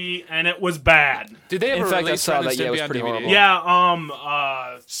TV, and it was bad. Did they ever In fact, I release saw Ren and that. Yeah, it Stimpy was on pretty DVD? horrible.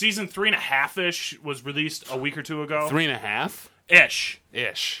 Yeah, season 3.5-ish was released a week or two ago. 3.5? Ish.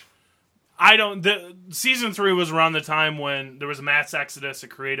 Season 3 was around the time when there was a mass exodus of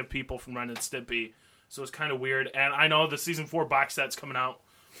creative people from Ren and Stimpy, so it's kind of weird. And I know the season 4 box set's coming out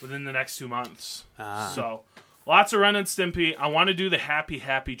within the next 2 months. So lots of Ren and Stimpy. I want to do the happy,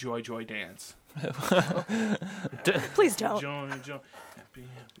 happy, joy, joy dance. Please don't. Joy, joy, happy,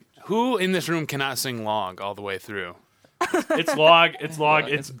 happy. Who in this room cannot sing Log all the way through? It's log,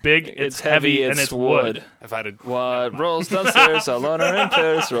 it's big, it's heavy, and it's wood. If I did, What rolls downstairs, a loner in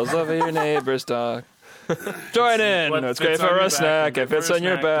Paris, rolls over your neighbor's dog. Join in. What It's fits great on for your a back, snack. and It fits for a on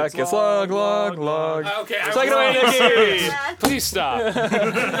your snack, back. it's It's log, log, log. Okay, Take it away, Nikki. please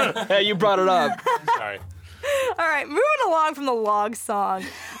stop. Hey, you brought it up. Sorry. All right, moving along from the log song.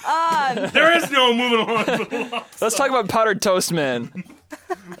 There is no moving along. Let's talk about Powdered Toast Man.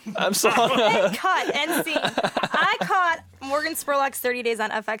 I'm sorry. Cut and scene. I caught Morgan Spurlock's 30 Days on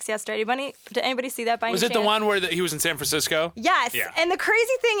FX yesterday. Did anybody see that by any Was it the chance? one where he was in San Francisco? Yes. Yeah. And the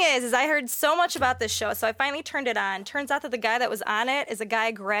crazy thing is I heard so much about this show, so I finally turned it on. Turns out that the guy that was on it is a guy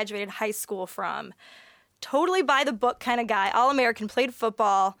I graduated high school from. Totally by the book kind of guy. All-American, played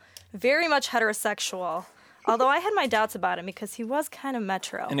football, very much heterosexual. Although I had my doubts about him because he was kind of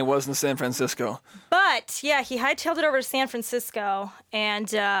metro. And it was in San Francisco. But, yeah, he hightailed it over to San Francisco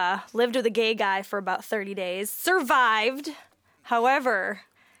and lived with a gay guy for about 30 days. Survived. However,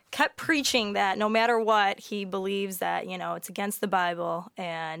 kept preaching that no matter what, he believes that, it's against the Bible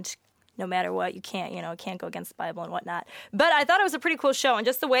and no matter what, you can't go against the Bible and whatnot. But I thought it was a pretty cool show, and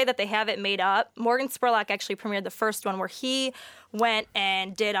just the way that they have it made up. Morgan Spurlock actually premiered the first one where he went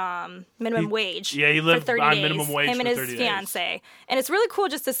and did minimum wage. Yeah, he lived for 30 on days, minimum wage him for and his 30 days. fiance. And it's really cool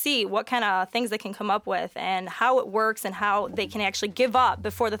just to see what kind of things they can come up with and how it works and how they can actually give up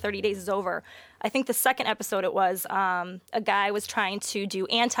before the 30 days is over. I think the second episode it was a guy was trying to do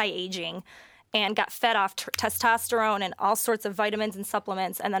anti-aging and got fed off testosterone and all sorts of vitamins and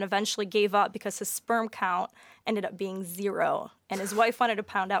supplements, and then eventually gave up because his sperm count ended up being 0. And his wife wanted to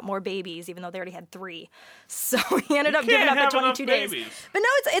pound out more babies, even though they already had 3. So he ended up giving up at 22 days. But no,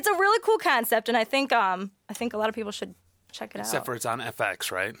 it's a really cool concept, and I think a lot of people should check it out. Except for it's on FX,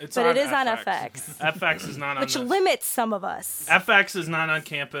 right? But it is on FX. FX is not on Which this. limits some of us. FX is not on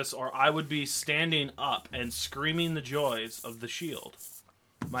campus, or I would be standing up and screaming the joys of The Shield.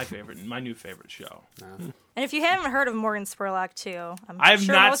 My new favorite show. And if you haven't heard of Morgan Spurlock, too, I have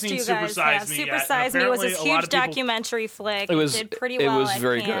sure not most seen of you Super guys Size have. Me Super yet, Size and Me was apparently this a lot huge of people- documentary flick. It was- did pretty it well was at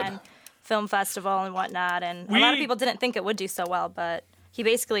very Cannes good. Film Festival and whatnot, and a lot of people didn't think it would do so well, but he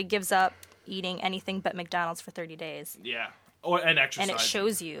basically gives up eating anything but McDonald's for 30 days. Yeah. And exercise. And it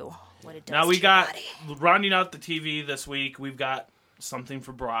shows you what it does Now we to got, your body. rounding out the TV this week, we've got something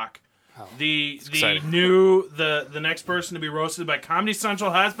for Brock. The exciting. the next person to be roasted by Comedy Central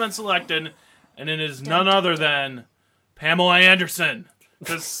has been selected, and it is none other than Pamela Anderson,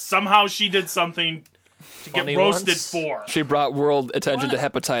 because somehow she did something to Funny get roasted ones. for. She brought world attention to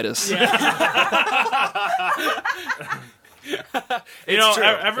hepatitis. You know, true.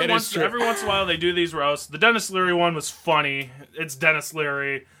 every It is true. once in a while they do these roasts. The Dennis Leary one was funny. It's Dennis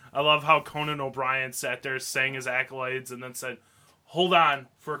Leary. I love how Conan O'Brien sat there, sang his accolades, and then said, "Hold on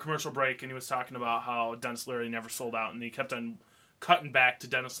for a commercial break." And he was talking about how Dennis Leary never sold out, and he kept on cutting back to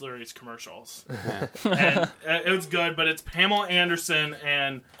Dennis Leary's commercials. And it was good, but it's Pamela Anderson,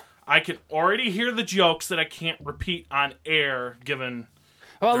 and I can already hear the jokes that I can't repeat on air, given.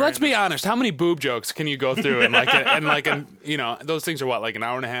 Well, let's be honest. How many boob jokes can you go through in those things are what, like an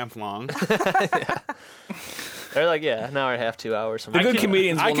hour and a half long? They're like, an hour and a half, 2 hours. The good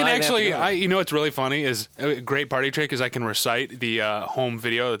comedians will I can not actually, have to do it. what's really funny is a great party trick is I can recite the home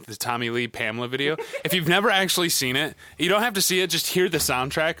video, the Tommy Lee Pamela video. If you've never actually seen it, you don't have to see it. Just hear the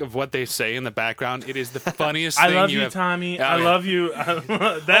soundtrack of what they say in the background. It is the funniest I thing love you you, have. Tommy. Oh, I yeah. love you.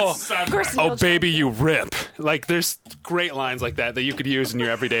 That's Oh, baby, you rip. Like, there's great lines like that you could use in your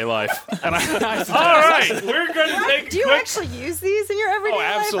everyday life. And All right, we're going to take. Do you actually use these in your everyday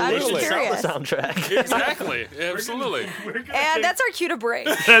life? absolutely. I'm curious. Soundtrack. Exactly. Absolutely. And that's our cue to break.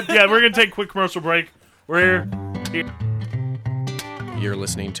 Yeah, we're going to take a quick commercial break. We're here. You're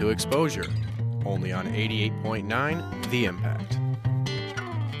listening to Exposure, only on 88.9 The Impact.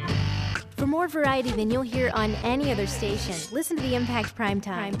 For more variety than you'll hear on any other station, listen to the Impact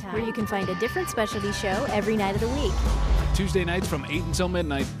Primetime, where you can find a different specialty show every night of the week. Tuesday nights from 8 until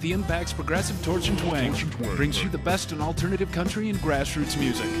midnight, the Impact's Progressive Torch and Twang brings you the best in alternative country and grassroots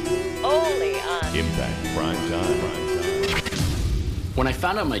music. Only on Impact Prime Time. When I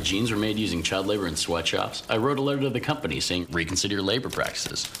found out my jeans were made using child labor in sweatshops, I wrote a letter to the company saying, reconsider your labor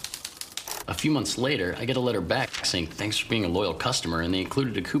practices. A few months later, I get a letter back saying thanks for being a loyal customer, and they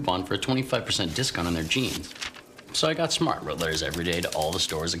included a coupon for a 25% discount on their jeans. So I got smart, wrote letters every day to all the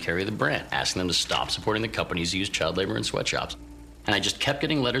stores that carry the brand, asking them to stop supporting the companies who use child labor in sweatshops. And I just kept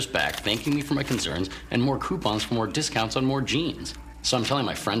getting letters back, thanking me for my concerns, and more coupons for more discounts on more jeans. So I'm telling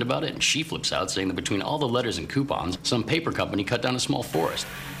my friend about it, and she flips out, saying that between all the letters and coupons, some paper company cut down a small forest,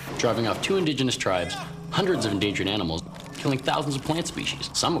 driving off 2 indigenous tribes, hundreds of endangered animals, killing thousands of plant species,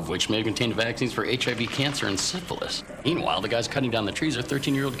 some of which may have contained vaccines for HIV, cancer, and syphilis. Meanwhile, the guys cutting down the trees are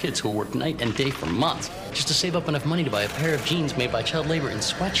 13-year-old kids who will work night and day for months just to save up enough money to buy a pair of jeans made by child labor in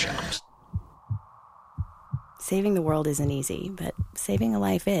sweatshops. Saving the world isn't easy, but saving a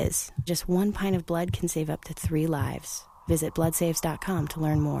life is. Just 1 pint of blood can save up to 3 lives. Visit bloodsaves.com to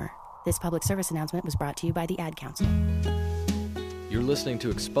learn more. This public service announcement was brought to you by the Ad Council. You're listening to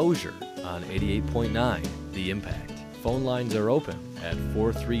Exposure on 88.9 The Impact. Phone lines are open at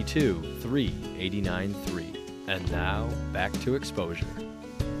 432-3893. And now, back to Exposure.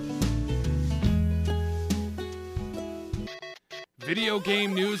 Video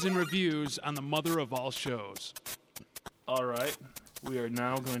game news and reviews on the mother of all shows. All right, we are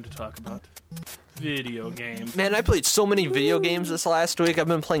now going to talk about video games. Man, I played so many video games this last week. I've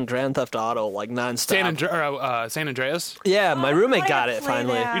been playing Grand Theft Auto like nonstop. San Andreas? Yeah, my roommate got it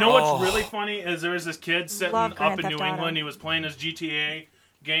finally. You know what's really funny is there was this kid sitting Love up Grand in Theft New Auto. England. He was playing his GTA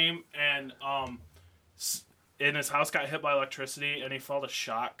game, and and his house got hit by electricity, and he felt a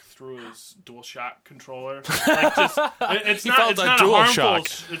shock through his DualShock controller. Like it's not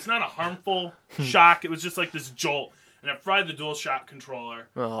a harmful shock. It was just like this jolt, and it fried the DualShock controller.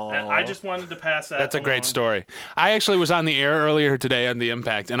 Oh. And I just wanted to pass that. That's a great along. story. I actually was on the air earlier today on The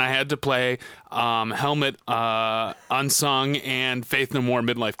Impact, and I had to play Helmet Unsung and Faith No More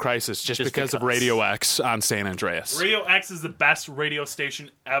Midlife Crisis just because of Radio X on San Andreas. Radio X is the best radio station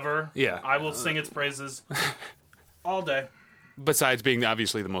ever. Yeah. I will sing its praises all day. Besides being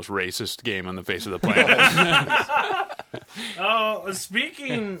obviously the most racist game on the face of the planet. Oh,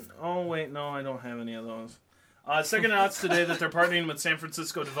 wait, no, I don't have any of those. Sega announced today that they're partnering with San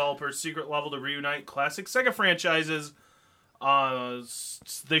Francisco developer Secret Level to reunite classic Sega franchises.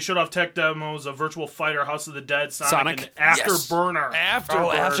 They showed off tech demos of Virtual Fighter, House of the Dead, Sonic. And Afterburner. Yes.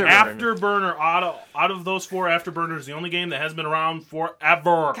 Afterburner. Out of those 4, Afterburner is the only game that has been around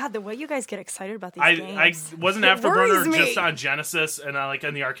forever. God, the way you guys get excited about these games. I wasn't It worries Afterburner me. just on Genesis and like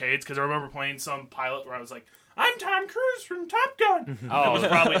in the arcades, because I remember playing some pilot where I was like, I'm Tom Cruise from Top Gun. It was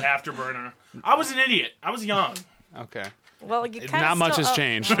probably Afterburner. I was an idiot. I was young. Okay. Well, you Not much has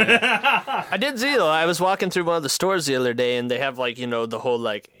changed. I did see, though, I was walking through one of the stores the other day, and they have, like, the whole,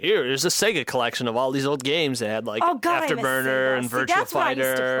 like, here's a Sega collection of all these old games. They had, like, Oh, God, I miss Afterburner Sega. and See, Virtual that's what I used to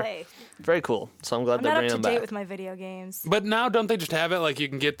Fighter. play. Very cool. So I'm glad I'm they're not up bringing to them date back. with my video games. But now don't they just have it like you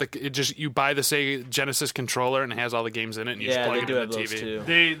can get you buy the Sega Genesis controller and it has all the games in it and you just Yeah, plug they it do into have the those, TV. too.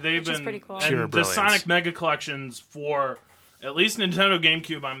 They've Which is been pretty cool. and Pure the brilliance. Sonic Mega Collections for at least Nintendo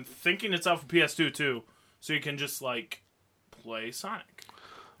GameCube. I'm thinking it's out for PS2 too, so you can just like play Sonic.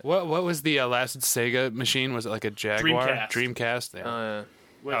 What was the last Sega machine? Was it like a Jaguar? Dreamcast. Yeah.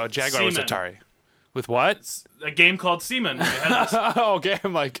 With Jaguar was Seaman. Atari. With what? A game called Seaman. It had this, okay,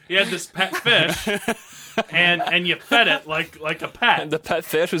 I'm like you had this pet fish, and you fed it like a pet. The pet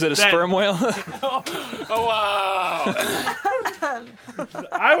fish, was it a sperm whale? Oh wow!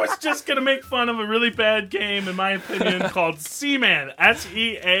 I was just gonna make fun of a really bad game, in my opinion, called Seaman.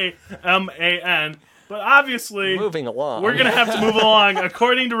 SEAMAN. But obviously, Moving along. we're gonna have to move along.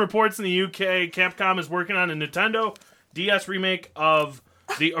 According to reports in the UK, Capcom is working on a Nintendo DS remake of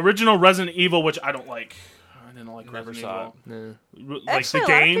the original Resident Evil, which I don't like. I didn't like Never Resident saw Evil. Like Actually, the a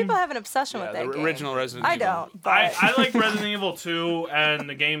lot of game. people have an obsession with that the game. original Resident I Evil. don't. But I like Resident Evil 2 and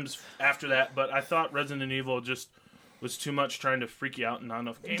the games after that, but I thought Resident Evil just was too much trying to freak you out and not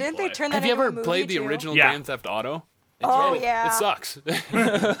enough gameplay. Didn't they turn that Have you into a ever movie played the too? original Yeah. Grand Theft Auto? Oh, yeah. It sucks.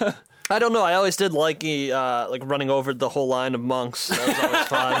 I don't know. I always did like running over the whole line of monks. That was always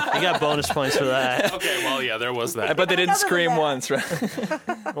fun. You got bonus points for that. Okay, well, yeah, there was that. But they didn't scream once, right?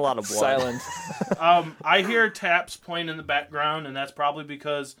 A lot of blood. Silent. I hear taps playing in the background, and that's probably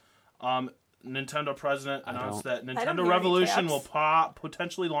because Nintendo president announced that Nintendo Revolution will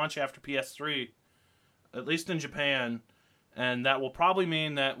potentially launch after PS3, at least in Japan, and that will probably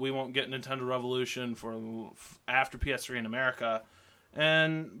mean that we won't get Nintendo Revolution for after PS3 in America.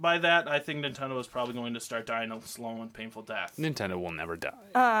 And by that, I think Nintendo is probably going to start dying a slow and painful death. Nintendo will never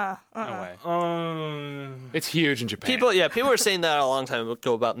die. No way. It's huge in Japan. People were saying that a long time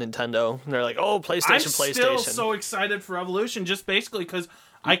ago about Nintendo. And they're like, oh, PlayStation. I'm still so excited for Revolution, just basically because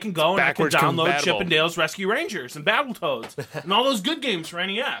I can go and I can download Chippendales Rescue Rangers and Battletoads and all those good games for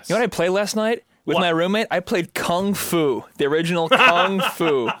NES. You know what I played last night? With my roommate, I played Kung Fu, the original Kung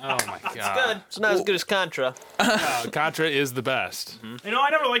Fu. Oh my god, it's good. It's not as good as Contra. Contra is the best. Mm-hmm. You know, I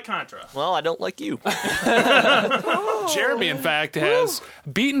never liked Contra. Well, I don't like you. Jeremy, in fact, has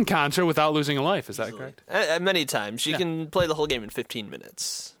beaten Contra without losing a life. Is that correct? Many times. You can play the whole game in 15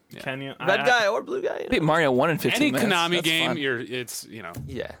 minutes. Yeah. Can you? Red guy or blue guy? Beat Mario 1 in 15 minutes. Any Konami That's game, fun.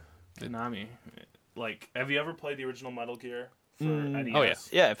 Yeah. Konami. Like, have you ever played the original Metal Gear? NES. Oh yeah,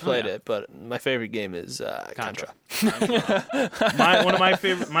 yeah, I played it, but my favorite game is Contra. One of my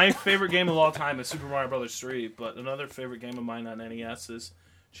favorite game of all time is Super Mario Brothers 3. But another favorite game of mine on NES is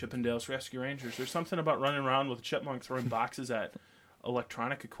Chippendales Rescue Rangers. There's something about running around with a chipmunk throwing boxes at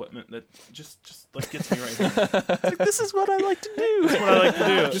electronic equipment that just like gets me right here. Like, this is what I like to do. This is what I like to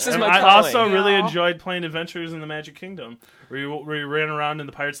do. This is and my I calling. also really enjoyed playing Adventures in the Magic Kingdom, where you ran around in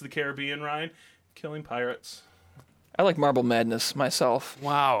the Pirates of the Caribbean ride, killing pirates. I like Marble Madness myself.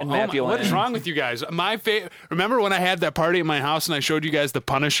 Wow. And What is wrong with you guys? Remember when I had that party at my house and I showed you guys the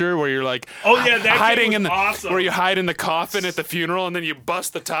Punisher, where you're like, that hiding game was in awesome. where you hide in the coffin at the funeral and then you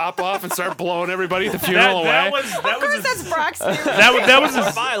bust the top off and start blowing everybody at the funeral away. That's Brock's favorite. That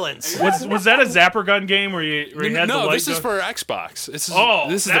was violence. Was that a Zapper Gun game where you had the light? No, this is for Xbox. This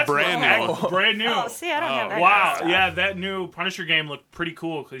is the brand new. Brand new. Oh, see, I don't have that. Wow, kind of stuff. yeah, that new Punisher game looked pretty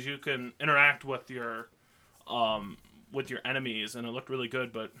cool because you can interact with your enemies, and it looked really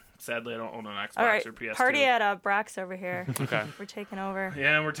good. But sadly, I don't own an Xbox All right, or PS2. party at Brock's over here. Okay, we're taking over.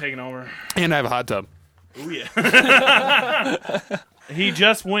 Yeah, we're taking over. And I have a hot tub. Oh yeah. He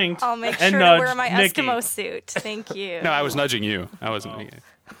just winked. I'll make and sure to nudged wear my Nikki. Eskimo suit. Thank you. No, I was nudging you. I wasn't.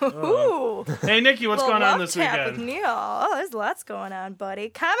 Ooh. Hey, Nikki, what's Little going on love this tap weekend? With Neil. Oh, there's lots going on, buddy.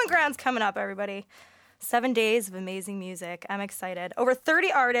 Common Ground's coming up, everybody. 7 days of amazing music. I'm excited. Over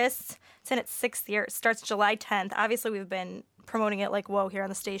 30 artists. It's in its 6th year. It starts July 10th. Obviously, we've been promoting it like whoa here on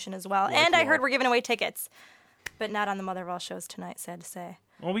the station as well. And I heard we're giving away tickets, but not on the Mother of All shows tonight, sad to say.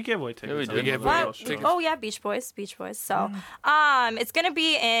 Well, we gave away tickets. Yeah, we gave away tickets. Oh yeah, Beach Boys. So, it's gonna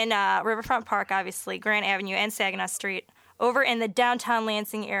be in Riverfront Park, obviously, Grant Avenue and Saginaw Street, over in the downtown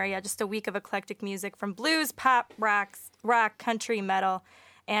Lansing area. Just a week of eclectic music from blues, pop, rock, country, metal,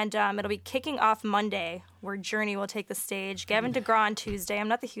 and it'll be kicking off Monday, where Journey will take the stage. Gavin DeGraw on Tuesday. I'm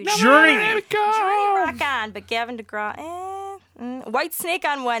not the huge Journey. Journey rock on, but Gavin DeGraw. White Snake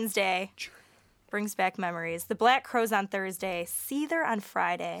on Wednesday. Brings back memories. The Black Crowes on Thursday. Seether on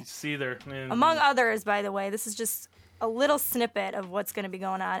Friday. Seether. Man. Among others, by the way. This is just a little snippet of what's going to be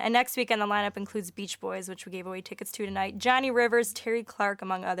going on. And next weekend, the lineup includes Beach Boys, which we gave away tickets to tonight, Johnny Rivers, Terry Clark,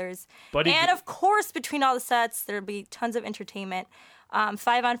 among others. And, of course, between all the sets, there'll be tons of entertainment.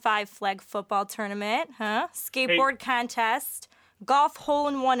 5-on-5 flag football tournament, skateboard contest, golf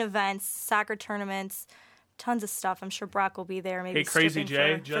hole-in-one events, soccer tournaments, tons of stuff. I'm sure Brock will be there. Maybe hey, Crazy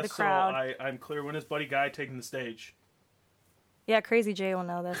Jay, for just the crowd. so I'm clear, when is Buddy Guy taking the stage? Yeah, Crazy Jay will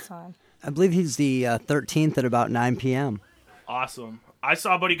know this one. I believe he's the 13th at about 9 p.m. Awesome. I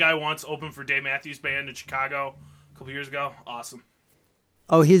saw Buddy Guy once open for Dave Matthews Band in Chicago a couple years ago. Awesome.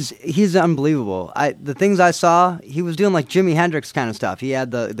 Oh, he's unbelievable. The things I saw, he was doing like Jimi Hendrix kind of stuff. He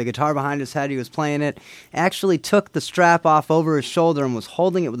had the guitar behind his head. He was playing it. Actually took the strap off over his shoulder and was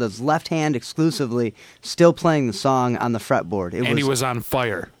holding it with his left hand exclusively, still playing the song on the fretboard. He was on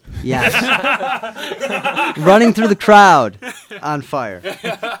fire. Yes. Running through the crowd on fire.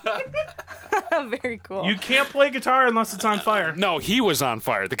 Very cool. You can't play guitar unless it's on fire. No, he was on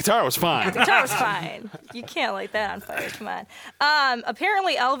fire. The guitar was fine. The guitar was fine. You can't light that on fire. Come on.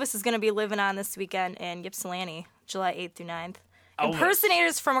 Apparently, Elvis is going to be living on this weekend in Ypsilanti, July 8th through 9th. Elvis.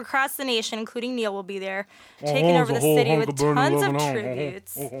 Impersonators from across the nation, including Neil, will be there, taking over the city with tons of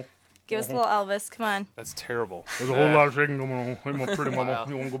tributes. Give us a little Elvis. Come on. That's terrible. There's a whole lot of shaking going on. Hey, my pretty mama.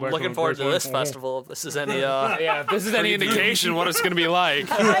 You want to go back? Looking forward to this festival. If this is any if this is any indication what it's going to be like.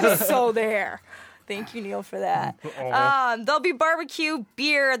 I'm so there. Thank you, Neil, for that. There'll be barbecue,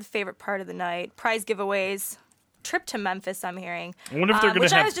 beer, the favorite part of the night, prize giveaways, trip to Memphis, I'm hearing. I wonder if they're going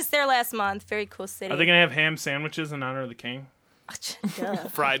to I was just there last month. Very cool city. Are they going to have ham sandwiches in honor of the king?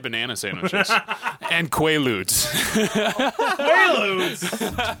 Fried banana sandwiches. And Quaaludes.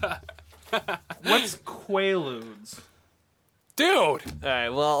 Quaaludes? What's Quaaludes? Dude! All right,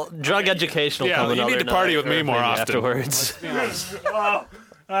 well, drug educational coming you up. need to party with me more often. Afterwards. Oh,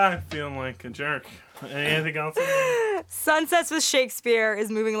 I'm feeling like a jerk. Anything else? Sunsets with Shakespeare is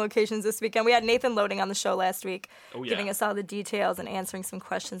moving locations this weekend. We had Nathan Loading on the show last week, giving us all the details and answering some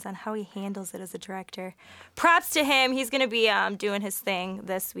questions on how he handles it as a director. Props to him. He's going to be doing his thing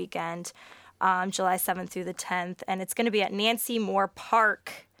this weekend, July 7th through the 10th, and it's going to be at Nancy Moore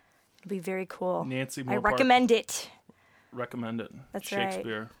Park. It'll be very cool. Nancy Moore I Park. recommend it. Recommend it. That's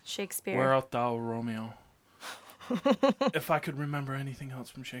Shakespeare. right. Shakespeare. Where art thou, Romeo? If I could remember anything else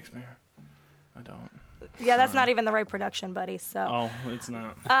from Shakespeare, I don't. Yeah, that's not even the right production, buddy. So. Oh, it's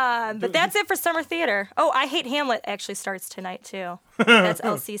not. But that's it for summer theater. Oh, I Hate Hamlet actually starts tonight too. That's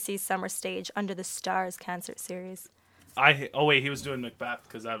LCC's Summer Stage Under the Stars concert series. Oh wait, he was doing Macbeth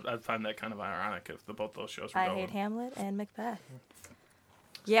because I'd find that kind of ironic if both those shows were I going. Hate Hamlet and Macbeth.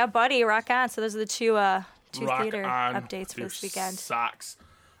 Yeah, buddy, rock on. So those are the two Rock theater on updates for your this weekend. Socks.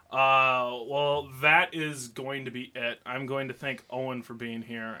 Well, that is going to be it. I'm going to thank Owen for being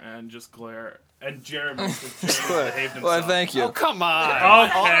here and just glare. And Jeremy for behaved himself. Well, thank you. Oh, come on.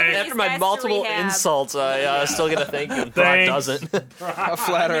 Okay. After my multiple insults, I still get to thank him. Brock Thanks. doesn't. How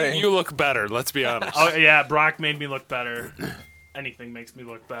flattering. You look better, let's be honest. Oh, yeah, Brock made me look better. Anything makes me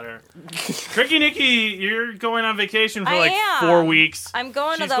look better. Tricky Nikki, you're going on vacation for I like am. 4 weeks. I'm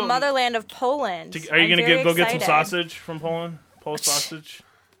going She's to the going- motherland of Poland. Are you going going to go get some excited. sausage from Poland? Polish sausage?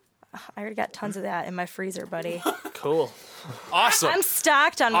 I already got tons of that in my freezer, buddy. Cool. Awesome. I'm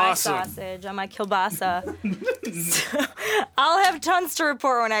stocked on my Awesome. sausage, on my kielbasa. So, I'll have tons to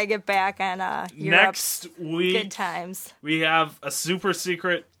report when I get back on Europe. Next week, Good times. we have a super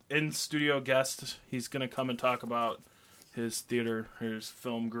secret in-studio guest. He's going to come and talk about his theater, his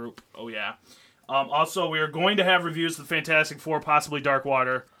film group. Oh, yeah. Also, we are going to have reviews of Fantastic Four, possibly Dark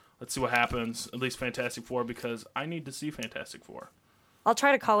Water. Let's see what happens. At least Fantastic Four, because I need to see Fantastic Four. I'll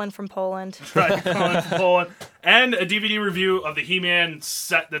try to call in from Poland. And a DVD review of the He-Man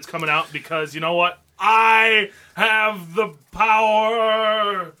set that's coming out, because you know what? I have the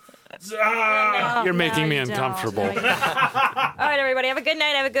power. You're making me uncomfortable. All right, everybody. Have a good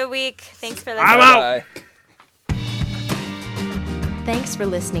night. Have a good week. Thanks for listening. I'm out. Thanks for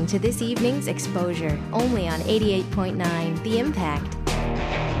listening to this evening's Exposure, only on 88.9 The Impact.